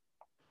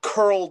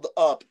curled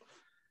up.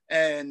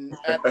 And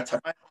at the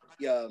time,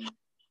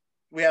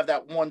 we have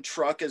that one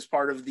truck as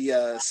part of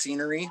the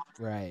scenery.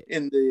 Right.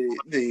 In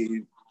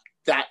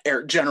that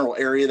general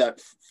area,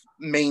 that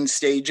main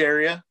stage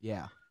area.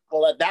 Yeah.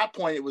 Well, at that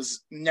point, it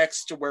was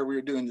next to where we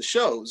were doing the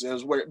shows. It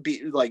was where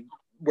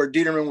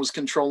Dieterman was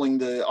controlling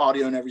the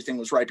audio and everything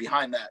was right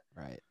behind that.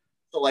 Right.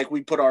 So like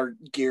we put our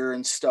gear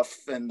and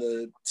stuff and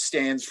the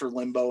stands for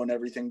Limbo and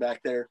everything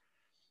back there.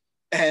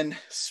 And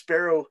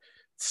Sparrow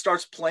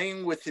starts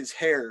playing with his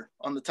hair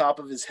on the top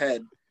of his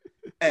head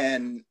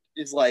and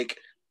is like,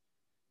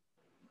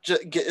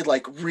 just get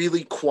like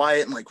really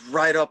quiet and like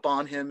right up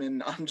on him.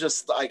 And I'm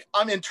just like,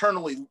 I'm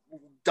internally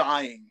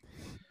dying,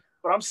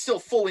 but I'm still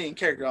fully in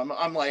character.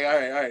 I'm like,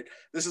 all right,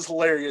 this is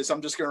hilarious.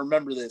 I'm just going to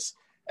remember this.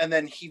 And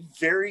then he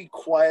very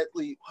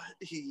quietly,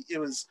 it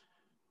was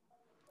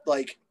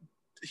like,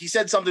 he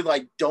said something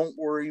like, "Don't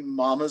worry,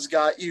 Mama's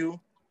got you,"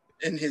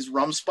 in his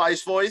Rum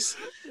Spice voice.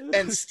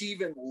 And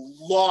Steven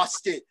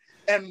lost it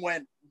and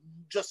went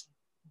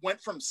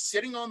from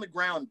sitting on the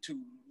ground to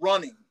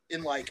running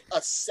in like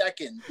a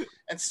second.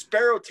 And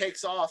Sparrow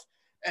takes off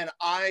and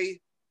I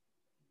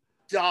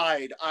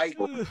died. I'm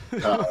on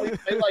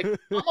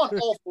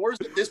all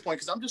fours at this point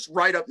because I'm just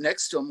right up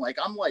next to him. Like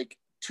I'm like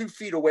 2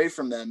 feet away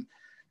from them.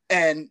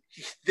 And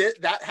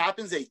that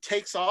happens. They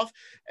takes off,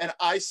 and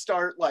I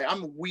start like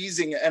I'm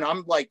wheezing, and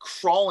I'm like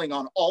crawling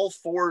on all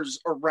fours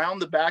around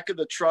the back of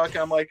the truck.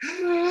 I'm like,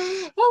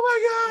 oh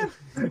my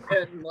god!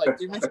 And like,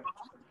 dude,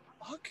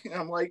 fuck. And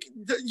I'm like,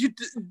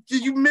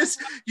 you miss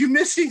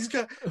these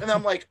guys? And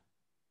I'm like,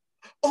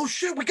 oh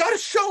shit, we got a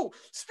show.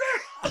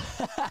 Spare.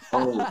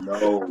 Oh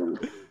no.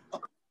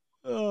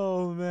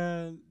 Oh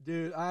man,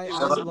 dude, I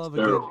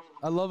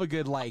love a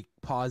good like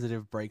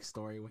positive break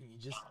story when you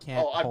just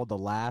can't hold the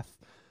laugh.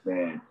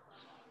 Man,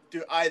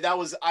 dude, I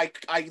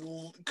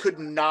could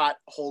not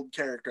hold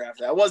character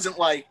after that. It wasn't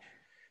like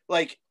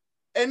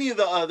any of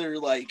the other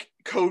like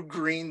code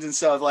greens and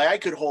stuff. Like I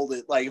could hold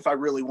it like if I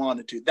really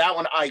wanted to. That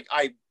one,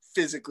 I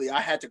physically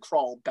I had to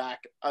crawl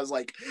back. I was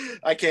like,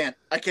 I can't.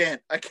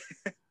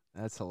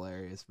 That's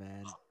hilarious,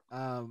 man.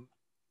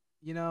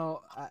 You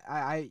know,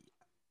 I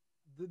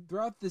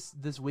throughout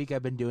this week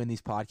I've been doing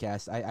these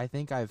podcasts. I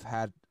think I've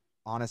had,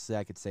 honestly,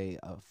 I could say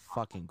a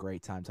fucking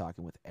great time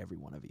talking with every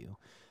one of you.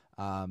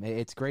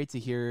 It's great to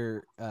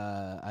hear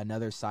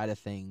another side of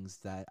things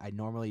that I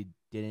normally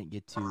didn't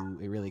get to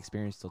really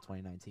experience till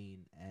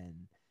 2019,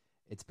 and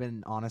it's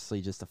been honestly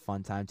just a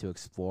fun time to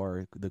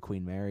explore the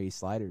Queen Mary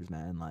sliders,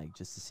 man. Like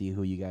just to see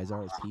who you guys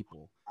are as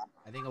people.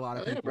 I think a lot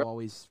of people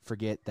always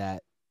forget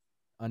that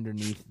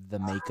underneath the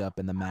makeup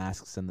and the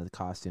masks and the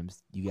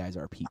costumes, you guys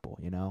are people,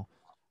 you know?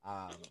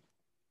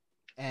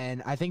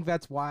 And I think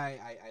that's why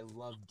I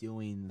love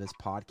doing this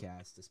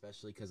podcast,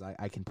 especially because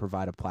I can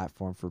provide a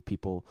platform for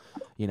people,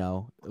 you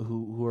know,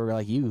 who are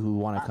like you, who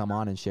want to come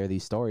on and share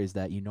these stories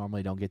that you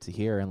normally don't get to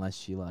hear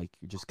unless you're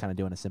just kind of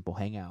doing a simple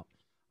hangout.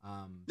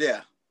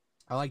 Yeah.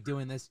 I like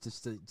doing this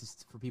just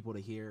for people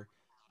to hear,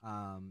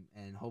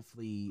 and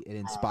hopefully it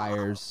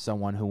inspires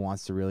someone who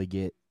wants to really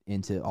get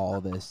into all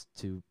of this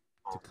to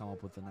come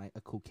up with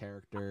a cool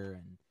character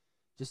and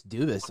just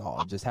do this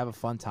all, just have a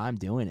fun time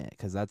doing it,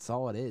 because that's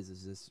all it is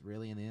just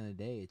really, in the end of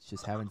the day, it's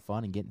just having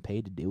fun and getting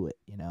paid to do it,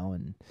 you know,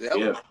 and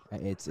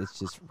it's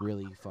just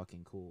really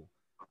fucking cool.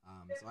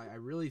 So I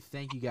really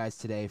thank you guys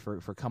today for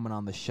coming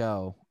on the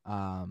show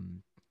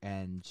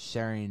and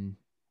sharing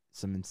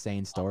some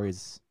insane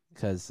stories,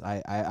 because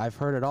I've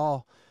heard it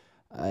all,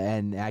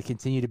 and I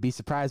continue to be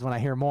surprised when I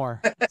hear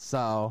more.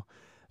 So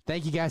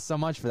thank you guys so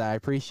much for that. I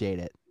appreciate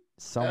it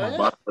so much.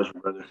 My pleasure,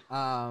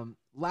 brother.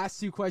 Last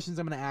two questions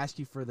I'm going to ask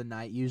you for the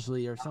night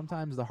usually are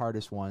sometimes the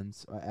hardest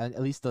ones.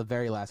 At least the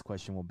very last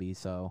question will be.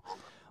 So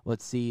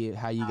let's see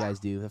how you guys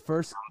do. The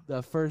first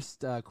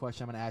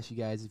question I'm going to ask you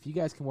guys, if you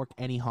guys can work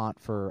any haunt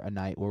for a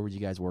night, where would you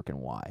guys work and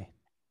why?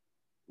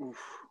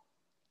 Oof.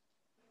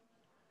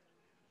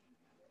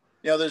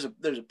 You know, there's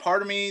a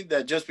part of me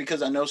that, just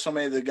because I know so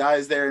many of the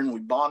guys there and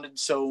we bonded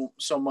so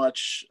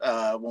much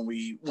when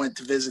we went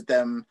to visit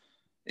them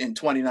in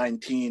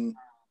 2019,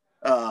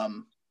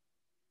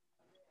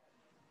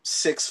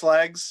 Six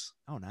Flags.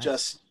 Oh, nice.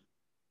 Just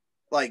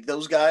like,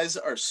 those guys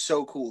are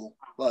so cool.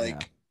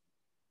 Like,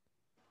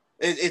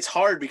 it's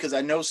hard because I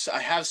know I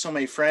have so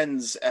many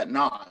friends at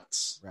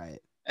Knott's. Right.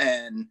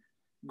 And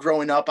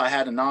growing up, I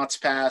had a Knott's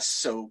pass,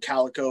 so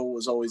Calico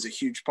was always a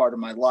huge part of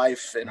my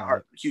life and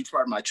a huge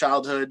part of my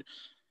childhood.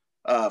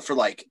 For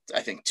like, I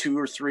think 2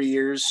 or 3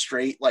 years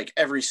straight, like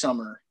every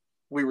summer,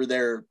 we were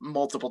there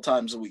multiple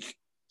times a week.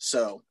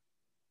 So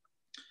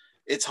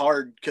it's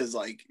hard because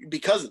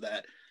of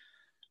that.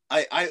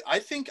 I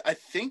think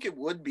it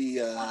would be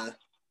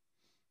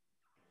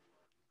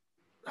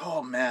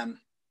oh man,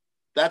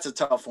 that's a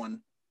tough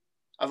one.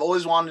 I've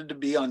always wanted to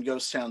be on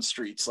Ghost Town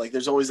streets. Like,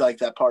 there's always like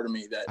that part of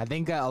me that I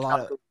think a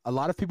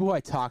lot of people who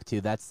I talk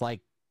to, that's like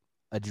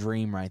a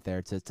dream right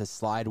there, to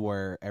slide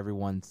where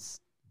everyone's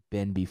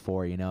been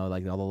before, you know,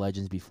 like all the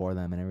legends before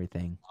them and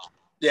everything.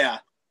 Yeah.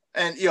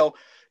 And you know,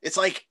 it's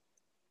like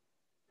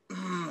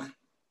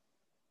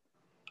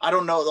I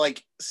don't know,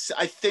 like,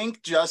 I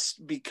think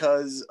just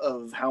because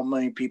of how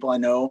many people I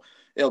know,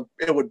 it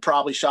would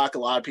probably shock a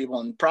lot of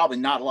people, and probably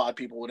not a lot of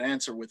people would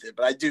answer with it.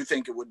 But I do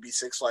think it would be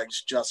Six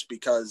Flags, just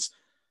because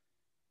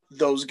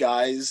those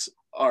guys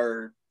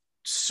are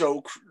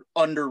so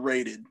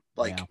underrated,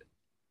 like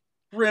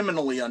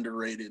criminally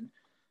underrated.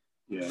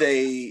 Yeah.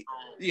 They,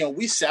 you know,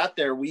 we sat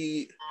there,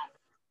 we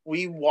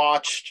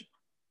watched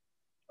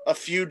a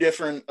few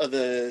different of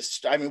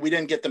I mean, we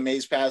didn't get the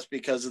Maze Pass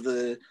because of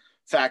the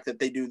fact that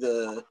they do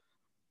the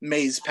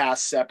Maze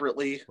Pass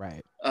separately.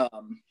 Right.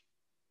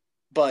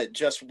 But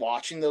just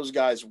watching those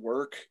guys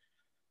work,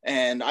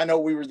 and I know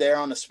we were there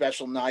on a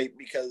special night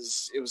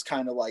because it was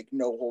kind of like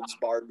no holds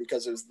barred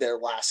because it was their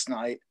last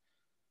night.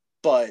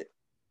 But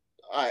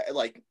I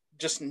like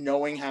just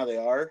knowing how they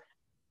are,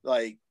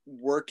 like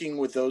working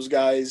with those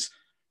guys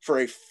for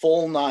a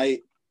full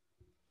night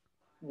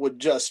would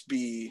just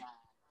be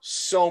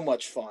so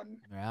much fun.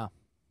 Yeah.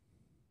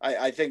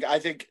 I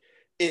think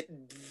it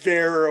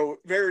very,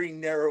 very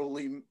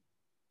narrowly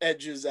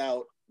edges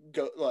out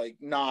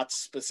not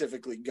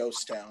specifically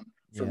Ghost Town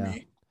for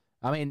me.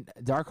 I mean,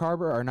 Dark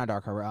Harbor, or not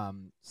Dark Harbor,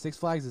 Six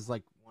Flags is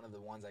like one of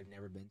the ones I've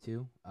never been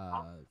to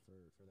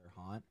for their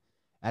haunt.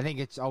 I think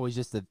it's always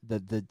just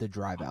the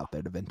drive out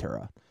there to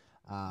Ventura.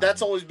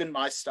 That's always been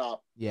my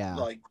stop. Yeah.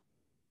 Like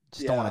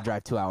Just don't want to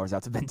drive 2 hours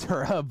out to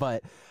Ventura,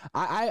 but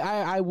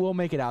I will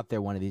make it out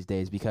there one of these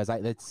days because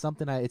it's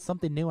something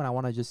new and I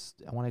want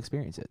to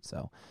experience it.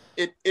 So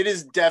it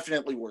is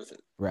definitely worth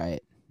it.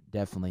 Right,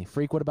 definitely.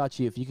 Freak, what about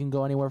you? If you can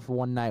go anywhere for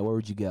one night, where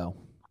would you go?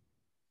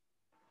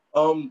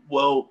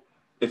 Well,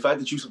 if I had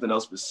to choose something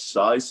else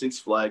besides Six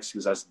Flags,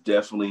 because that's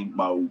definitely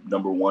my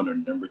number one or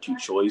number two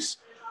choice,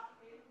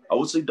 I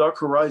would say Dark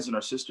Horizon,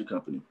 our sister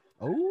company.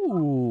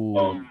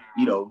 Oh,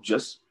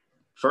 just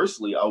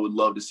firstly, I would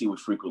love to see what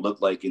Freak would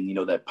look like in,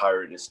 that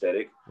pirate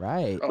aesthetic.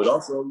 right. But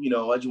also,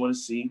 I just want to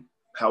see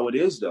how it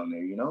is down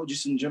there,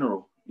 just in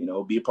general,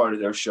 be a part of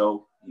their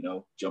show,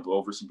 jump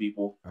over some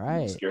people,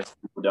 Right. Scare some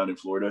people down in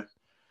Florida.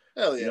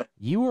 Hell yeah.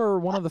 You were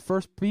one of the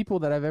first people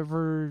that I've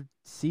ever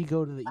see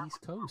go to the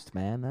East Coast,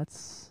 man.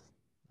 That's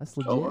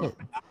legit. Oh, wow.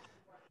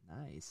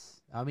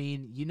 Nice. I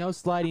mean,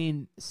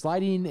 sliding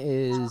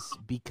is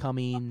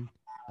becoming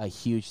a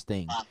huge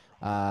thing.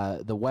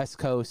 The West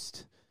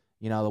Coast,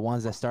 the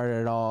ones that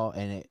started it all,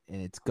 and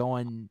it's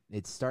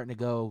starting to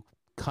go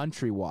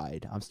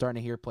countrywide. I'm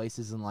starting to hear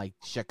places in like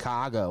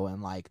Chicago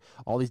and like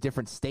all these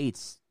different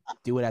states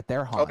do it at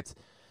their haunts.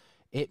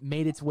 It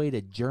made its way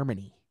to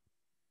Germany.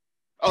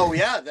 Oh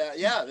yeah,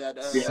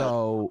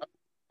 so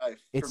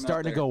it's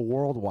starting to go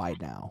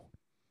worldwide now.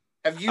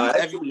 I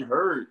actually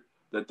heard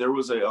that there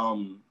was a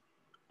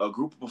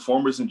group of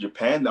performers in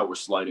Japan that were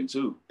sliding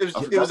too. It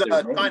was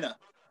China.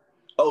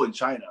 Oh, in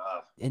China.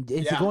 And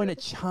it's going to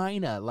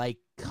China. Like,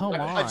 come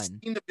on. I've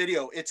seen the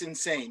video. It's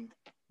insane.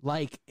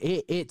 Like,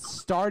 it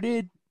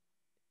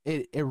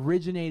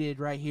originated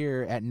right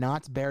here at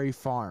Knott's Berry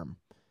Farm.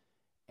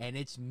 And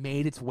it's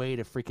made its way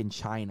to freaking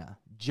China,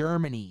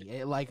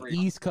 Germany,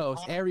 East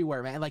Coast,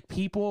 everywhere, man. Like,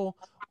 people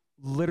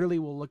literally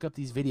will look up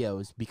these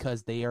videos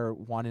because they are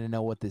wanting to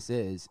know what this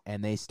is,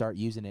 and they start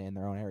using it in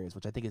their own areas,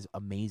 which I think is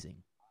amazing.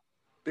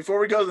 Before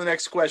we go to the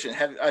next question,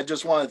 I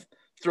just want to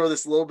throw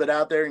this a little bit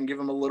out there and give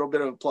him a little bit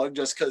of a plug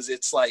just because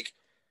it's like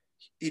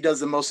he does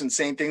the most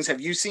insane things.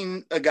 Have you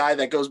seen a guy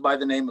that goes by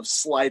the name of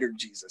Slider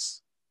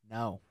Jesus?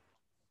 No.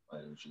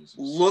 Slider Jesus.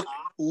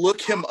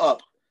 Look him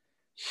up.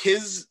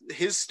 His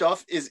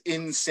stuff is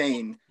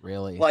insane.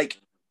 Really? Like,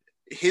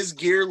 his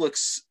gear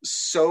looks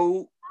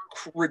so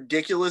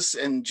ridiculous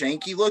and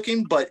janky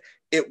looking, but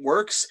it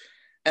works.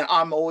 And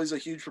I'm always a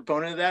huge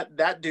proponent of that.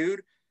 That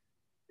dude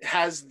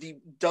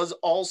does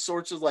all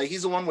sorts of, like,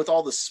 he's the one with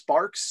all the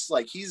sparks.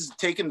 Like, he's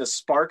taking the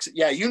sparks.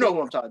 Yeah, you know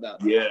what I'm talking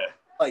about. Yeah.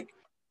 Like,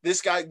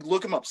 this guy,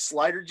 look him up,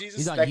 Slider Jesus.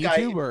 He's on that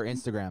YouTube guy, or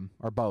Instagram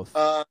or both?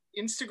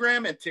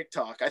 Instagram and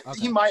TikTok. I think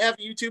he might have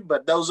YouTube,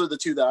 but those are the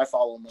two that I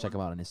follow him on. Check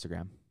him out on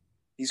Instagram.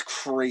 He's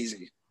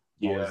crazy.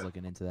 Always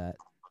looking into that.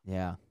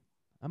 Yeah.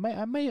 I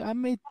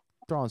may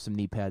throw on some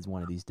knee pads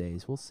one of these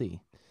days. We'll see.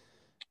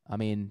 I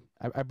mean,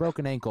 I broke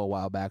an ankle a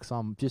while back, so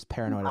I'm just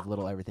paranoid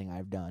of everything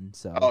I've done.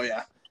 So. Oh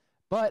yeah.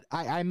 But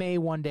I may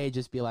one day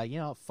just be like,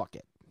 fuck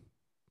it.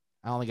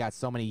 I only got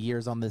so many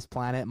years on this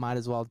planet. Might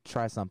as well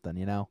try something,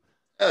 Hell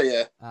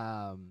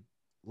yeah.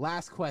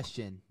 Last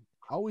question.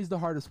 Always the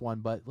hardest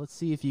one, but let's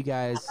see if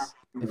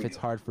it's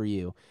hard for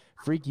you.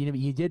 Freak,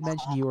 you did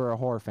mention you were a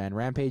horror fan.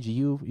 Rampage,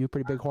 you a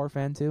pretty big horror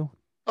fan too?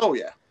 Oh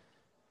yeah.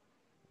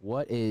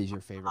 What is your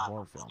favorite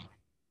horror film?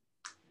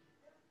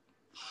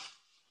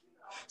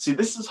 See,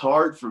 this is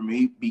hard for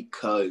me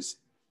because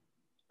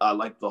I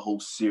like the whole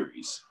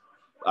series.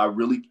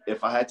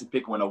 If I had to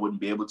pick one, I wouldn't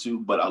be able to,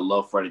 but I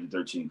love Friday the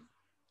 13th.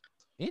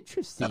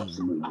 Interesting.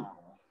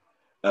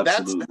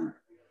 Absolutely.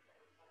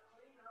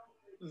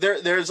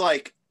 There's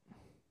like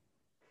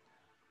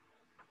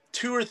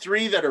 2 or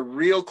 3 that are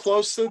real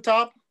close to the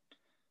top.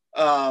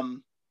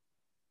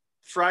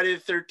 Friday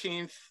the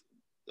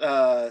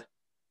 13th,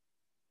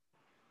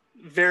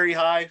 very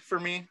high for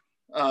me.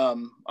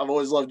 I've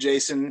always loved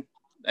Jason,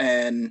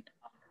 and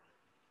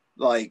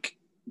like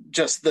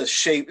just the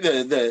shape,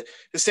 the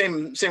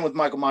same with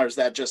Michael Myers,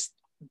 that just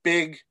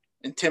big,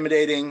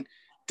 intimidating,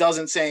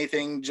 doesn't say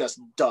anything, just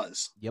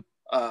does. Yep.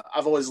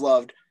 I've always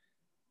loved.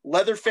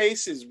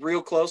 Leatherface is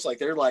real close, like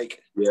they're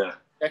like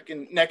neck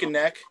and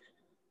neck.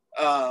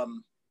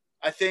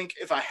 I think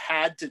if I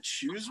had to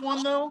choose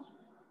one though,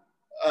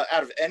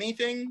 out of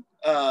anything,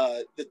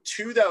 the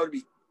 2 that would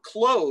be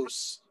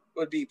close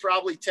would be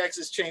probably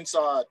Texas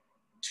Chainsaw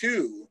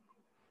 2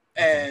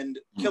 and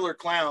Killer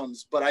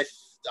Clowns. But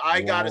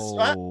I gotta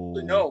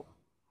no.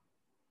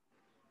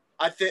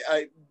 I think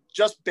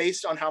just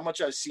based on how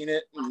much I've seen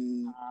it,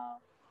 and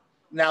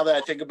now that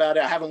I think about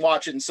it, I haven't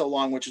watched it in so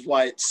long, which is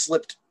why it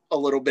slipped a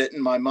little bit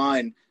in my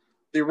mind.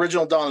 The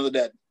original Dawn of the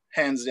Dead,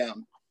 hands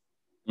down.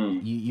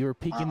 You were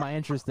piquing my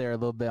interest there a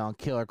little bit on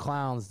Killer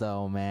Clowns,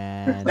 though,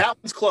 man. That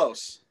one's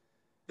close.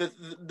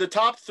 The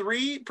top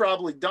 3,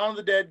 probably Dawn of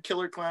the Dead,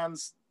 Killer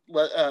Clowns,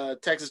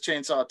 Texas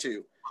Chainsaw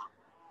 2.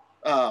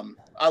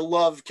 I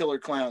love Killer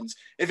Clowns.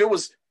 If it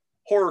was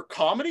horror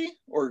comedy,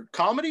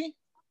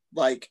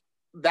 like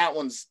that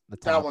one's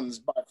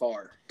by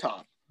far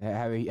top.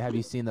 Have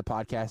you seen the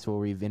podcast where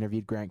we've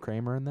interviewed Grant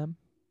Kramer in them?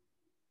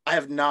 I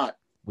have not.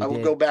 I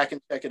will go back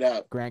and check it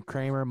out. Grant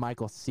Kramer,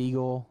 Michael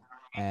Siegel,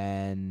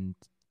 and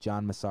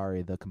John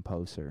Massari, the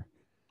composer.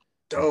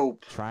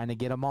 dope. Trying to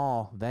get them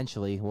all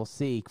eventually. We'll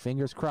see.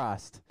 Fingers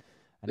crossed.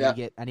 I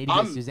need to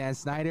get Suzanne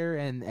Snyder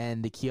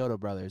and the Kyoto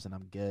brothers, and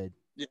I'm good.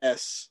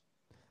 Yes.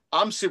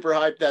 I'm super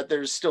hyped that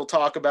there's still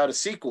talk about a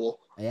sequel.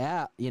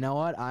 Yeah, you know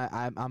what?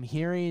 I'm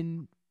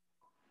hearing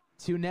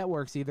 2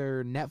 networks,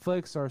 either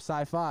Netflix or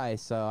Sci-Fi.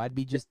 So I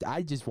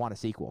just want a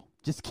sequel.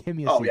 Just give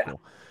me a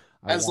sequel.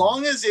 Yeah. As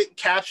long as it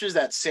captures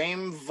that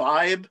same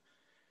vibe,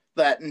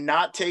 that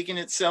not taking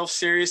itself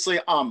seriously,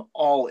 I'm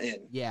all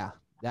in. Yeah,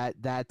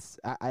 that's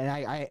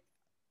I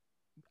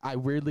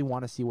weirdly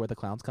want to see where the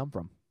clowns come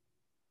from.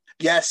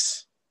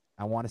 Yes.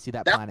 I want to see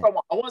that That's planet.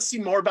 what I want to see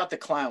more about the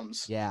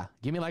clowns. Yeah,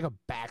 give me like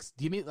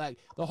give me like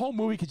the whole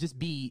movie could just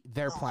be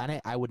their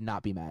planet. I would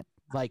not be mad.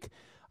 Like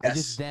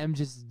Yes.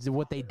 just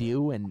what they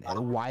do and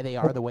why they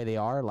are the way they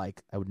are.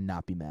 Like I would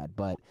not be mad.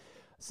 But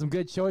some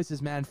good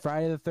choices, man.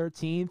 Friday the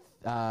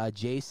 13th,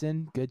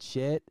 Jason, good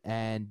shit,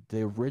 and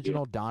the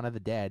original Dawn of the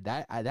Dead.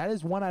 That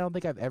is one I don't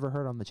think I've ever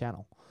heard on the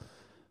channel.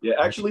 Yeah,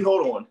 actually,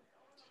 hold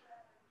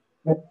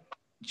on.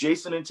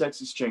 Jason and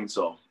Texas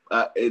Chainsaw.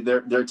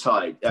 They're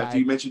tied. After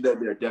you mentioned that,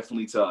 they're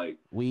definitely tied.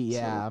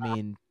 I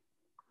mean,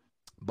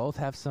 both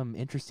have some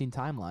interesting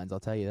timelines. I'll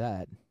tell you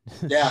that.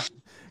 Yeah.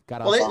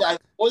 I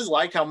always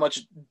like how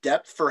much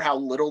depth for how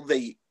little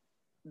they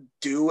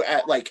do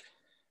at like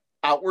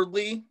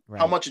outwardly. Right.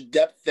 How much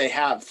depth they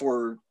have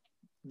for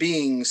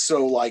being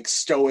so like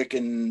stoic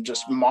and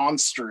just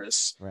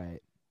monstrous. Right.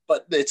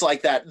 But it's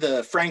like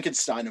the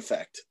Frankenstein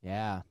effect.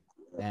 Yeah,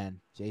 man,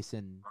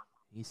 Jason.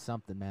 He's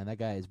something, man. That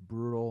guy is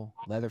brutal.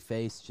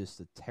 Leatherface, just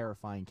a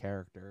terrifying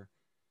character.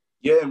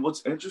 Yeah, and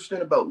what's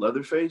interesting about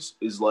Leatherface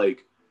is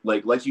like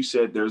you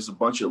said, there's a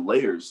bunch of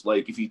layers.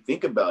 Like if you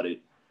think about it,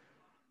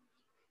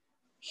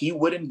 he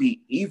wouldn't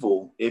be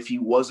evil if he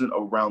wasn't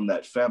around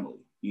that family.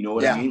 You know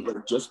what I mean?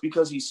 Like just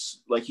because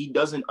he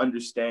doesn't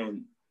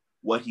understand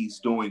what he's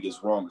doing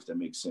is wrong, if that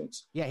makes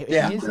sense. Yeah,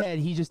 in his head,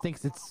 he just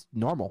thinks it's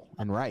normal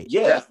and right.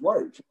 Yeah, that's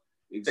right.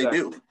 Exactly.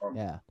 They do.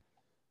 Yeah.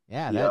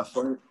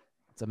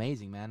 It's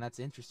amazing, man. That's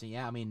interesting.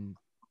 Yeah, I mean,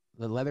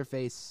 the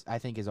Leatherface, I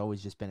think, has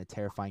always just been a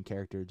terrifying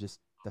character. Just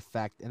the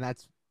fact, and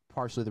that's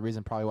partially the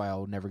reason probably why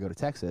I'll never go to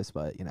Texas.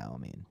 But I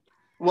mean,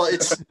 well,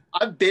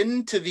 I've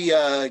been to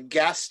the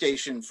gas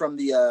station from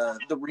the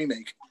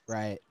remake.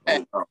 Right.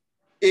 And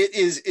it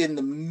is in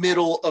the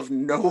middle of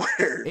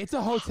nowhere. It's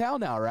a hotel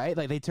now, right?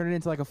 Like they turn it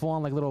into like a full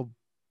on like little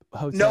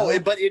hotel. No,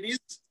 but it is.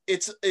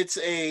 It's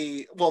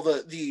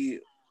the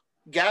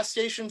gas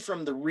station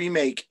from the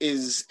remake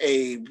is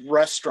a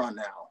restaurant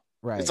now.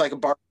 Right. It's like a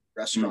bar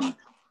restaurant.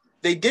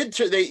 Mm-hmm.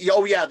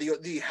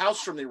 The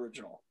house from the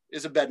original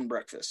is a bed and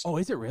breakfast. Oh,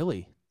 is it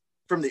really?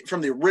 From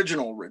the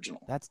original.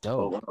 That's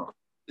dope. Oh, wow.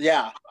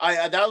 Yeah,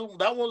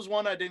 that was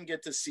one I didn't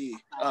get to see.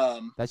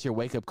 That's your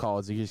wake up call.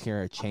 Is you just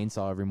hear a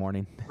chainsaw every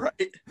morning,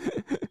 right?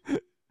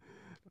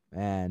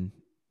 Man,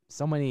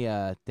 so many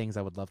things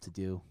I would love to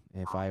do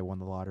if I won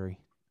the lottery.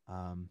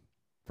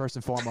 First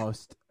and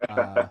foremost,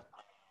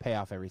 pay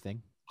off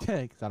everything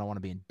because I don't want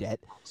to be in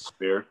debt.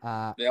 Spare.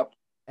 Yep.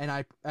 And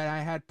I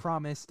had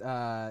promised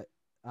Cherry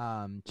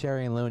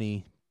and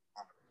Looney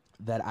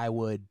that I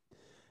would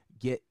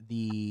get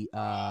the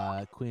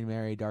Queen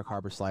Mary Dark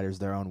Harbor sliders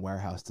their own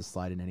warehouse to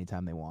slide in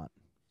anytime they want.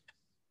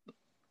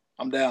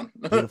 I'm down.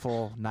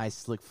 Beautiful, nice,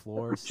 slick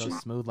floors, so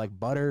smooth like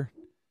butter.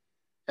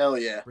 Hell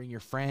yeah. Bring your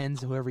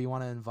friends, whoever you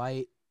want to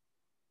invite.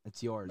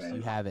 It's yours. Man.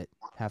 You have it.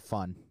 Have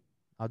fun.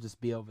 I'll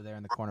just be over there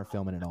in the corner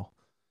filming it all.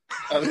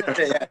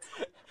 Yeah.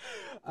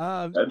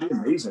 That'd be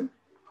amazing.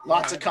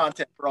 Lots of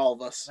content for all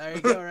of us. There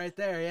you go, right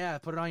there. Yeah,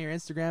 put it on your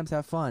Instagrams.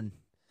 Have fun.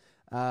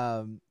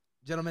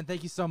 Gentlemen,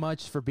 thank you so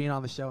much for being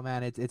on the show,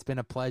 man. It's been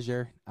a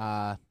pleasure.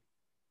 I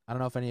don't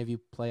know if any of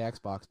you play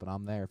Xbox, but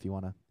I'm there if you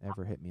want to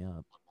ever hit me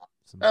up.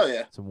 Some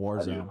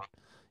Warzone.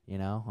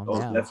 I'm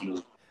down.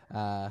 Definitely.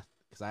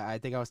 Because I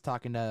think I was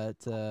talking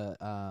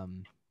to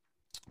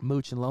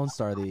Mooch and Lone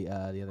Star the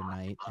other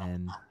night,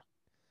 and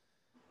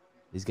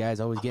these guys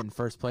always getting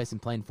first place and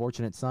playing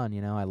Fortunate Son.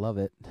 I love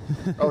it.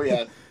 Oh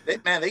yeah,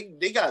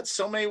 they got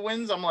so many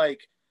wins. I'm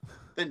like,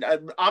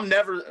 I'm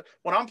never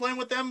when I'm playing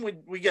with them.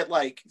 We get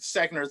like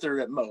second or third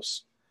at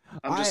most.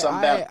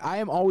 I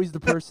am always the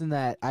person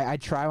that I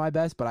try my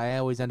best, but I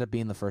always end up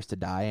being the first to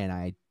die,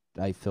 and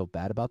I feel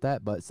bad about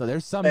that. But so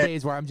there's some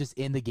days where I'm just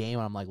in the game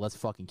and I'm like, let's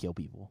fucking kill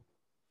people.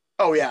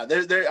 Oh yeah,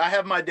 I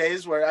have my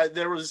days where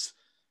it was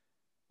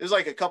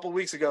like a couple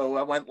weeks ago.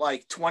 I went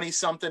like 20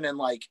 something and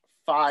like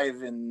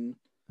 5 in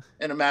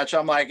a match.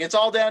 I'm like, it's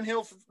all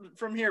downhill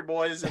from here,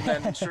 boys. And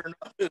then sure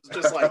enough, it's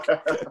just like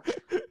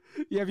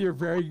you have your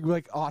very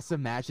like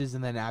awesome matches,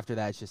 and then after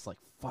that, it's just like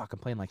fuck, I'm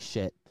playing like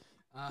shit.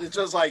 It's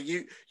just like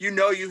you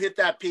hit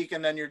that peak,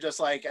 and then you're just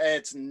like,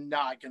 it's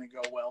not gonna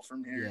go well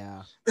from here.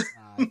 Yeah,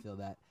 I feel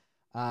that.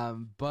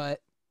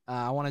 But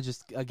I want to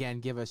just again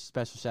give a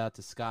special shout out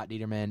to Scott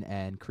Dieterman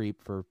and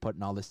Creep for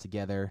putting all this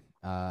together,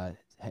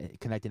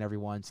 connecting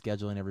everyone,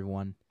 scheduling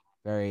everyone.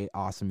 Very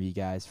awesome of you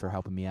guys for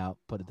helping me out,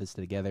 putting this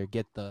together,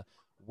 get the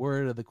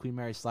word of the Queen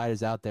Mary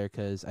sliders out there,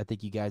 because I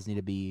think you guys need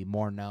to be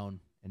more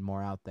known and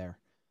more out there.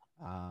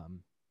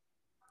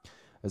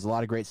 There's a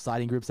lot of great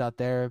sliding groups out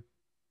there.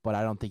 but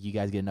I don't think you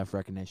guys get enough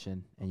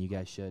recognition, and you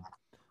guys should.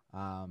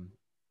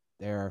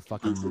 They're a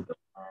fucking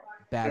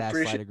badass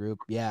slider group.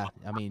 Yeah,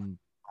 I mean,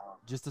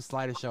 just the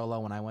slider show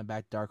alone. When I went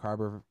to Dark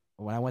Harbor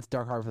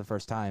for the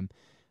first time,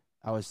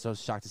 I was so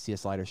shocked to see a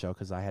slider show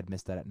because I had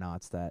missed that at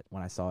Knott's. That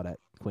when I saw it at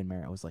Queen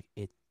Mary, I was like,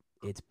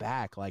 it's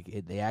back.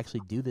 Like they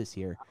actually do this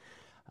here.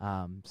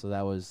 So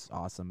that was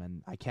awesome,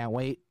 and I can't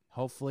wait.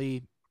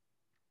 Hopefully,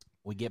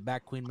 we get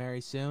back Queen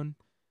Mary soon.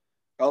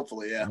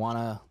 Hopefully, yeah. Want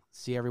to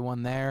see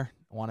everyone there.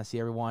 Want to see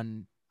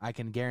everyone. I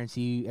can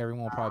guarantee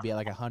everyone will probably be at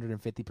like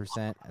 150%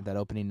 at that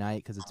opening night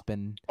because it's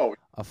been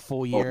a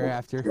full year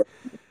after.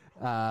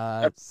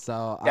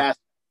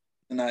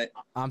 Tonight.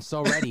 I'm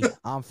so ready.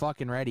 I'm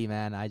fucking ready,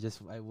 man. I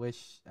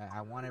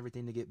want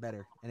everything to get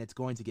better, and it's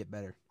going to get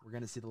better. We're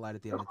going to see the light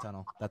at the end of the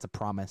tunnel. That's a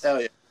promise.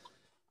 Hell yeah.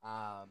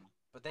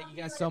 But thank you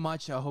guys so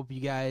much. I hope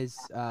you guys,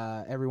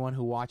 everyone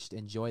who watched,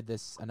 enjoyed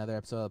another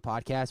episode of the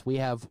podcast. We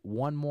have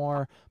one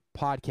more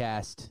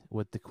podcast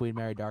with the Queen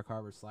Mary Dark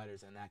Harbor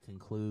Sliders, and that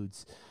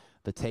concludes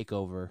the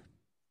Takeover.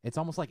 It's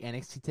almost like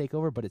NXT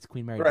Takeover, but it's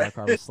Queen Mary Dark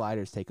Harbor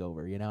Sliders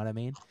Takeover. You know what I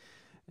mean?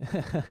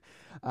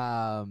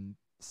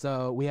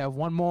 So we have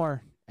one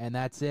more, and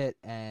that's it.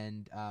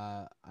 And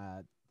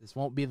this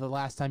won't be the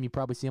last time you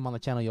probably see him on the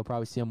channel. You'll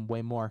probably see him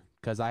way more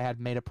because I had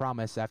made a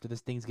promise after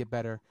this things get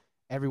better.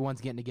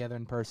 Everyone's getting together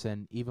in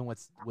person, even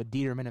with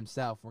Dieterman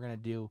himself. We're going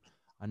to do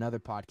another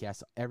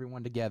podcast,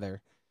 everyone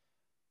together,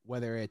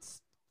 whether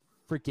it's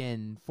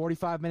freaking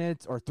 45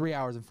 minutes or 3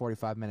 hours and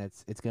 45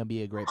 minutes. It's going to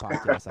be a great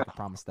podcast. I can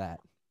promise that.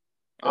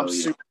 I'm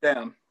super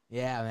down.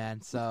 Yeah, man.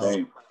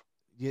 So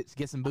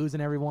get some booze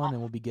in everyone,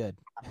 and we'll be good.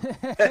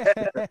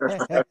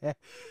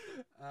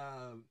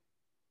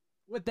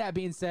 With that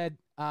being said,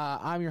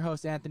 I'm your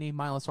host, Anthony,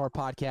 Mindless Horror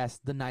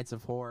Podcast, The Knights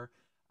of Horror.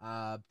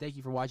 Thank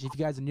you for watching. If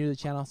you guys are new to the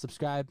channel,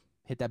 subscribe.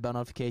 Hit that bell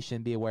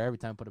notification. Be aware every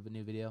time I put up a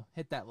new video.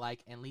 Hit that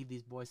like and leave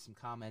these boys some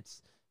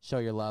comments. Show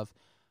your love.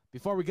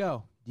 Before we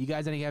go, do you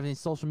guys have any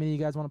social media you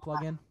guys want to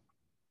plug in?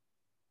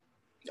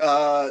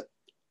 I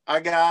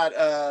got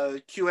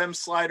QM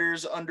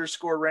Sliders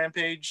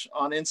 _Rampage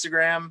on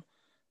Instagram.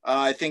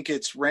 I think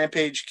it's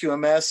Rampage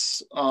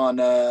QMS on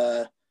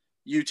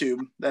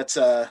YouTube. That's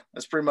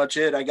pretty much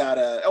it. I got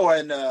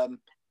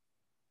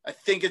I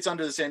think it's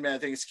under the same name. I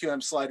think it's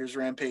QM Sliders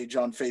Rampage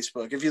on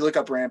Facebook. If you look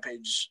up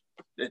Rampage,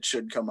 it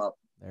should come up.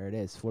 There it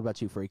is. What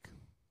about you, Freak?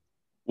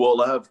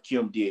 Well, I have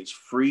QMDH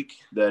Freak.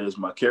 That is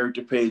my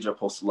character page. I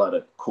post a lot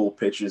of cool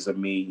pictures of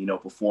me,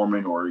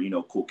 performing or,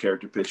 cool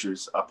character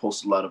pictures. I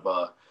post a lot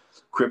of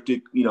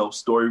cryptic,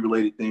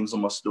 story-related things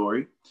on my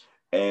story.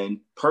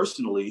 And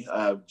personally,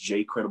 I have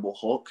J Credible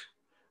Hulk.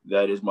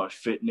 That is my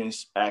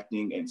fitness,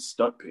 acting, and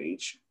stunt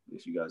page.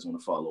 If you guys want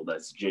to follow,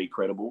 that's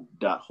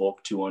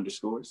jcredible.hulk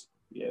 2_.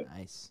 Yeah.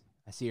 Nice.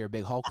 I see you're a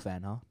big Hulk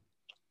fan, huh?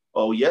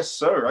 Oh, yes,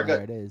 sir. I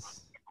got it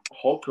is.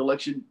 Hulk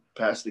collection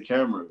past the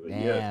camera.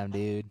 Damn,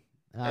 dude.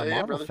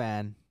 Marvel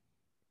fan.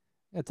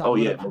 Matt, talk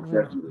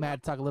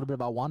a little bit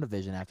about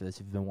WandaVision after this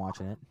if you've been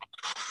watching it.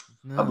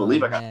 I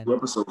believe I got 2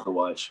 episodes to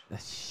watch.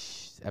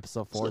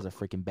 Episode 4 is a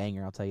freaking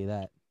banger, I'll tell you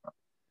that.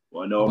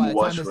 Well, I know I'm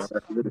watching.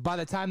 By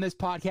the time this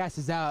podcast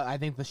is out, I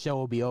think the show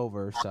will be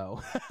over. So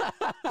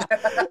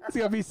it's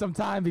gonna be some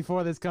time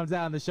before this comes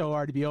out, and the show will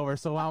already be over.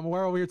 So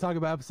where we were talking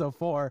about episode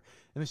 4,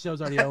 and the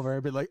show's already over.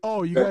 It'd be like,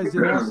 oh, you guys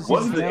didn't watch the season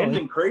Wasn't the finale?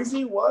 ending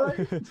crazy? What?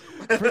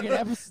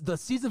 Freaking the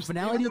season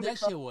finale, dude. That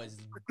shit was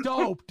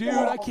dope, dude.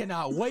 I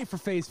cannot wait for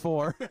Phase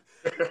 4.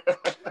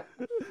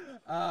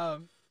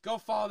 Go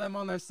follow them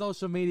on their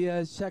social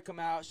medias. Check them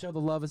out. Show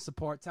the love and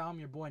support. Tell them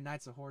your boy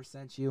Knights of Horror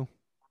sent you.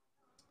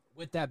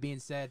 With that being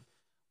said,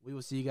 we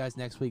will see you guys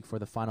next week for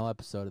the final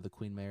episode of the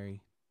Queen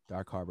Mary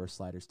Dark Harbor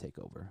Sliders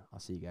Takeover. I'll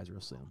see you guys real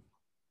soon.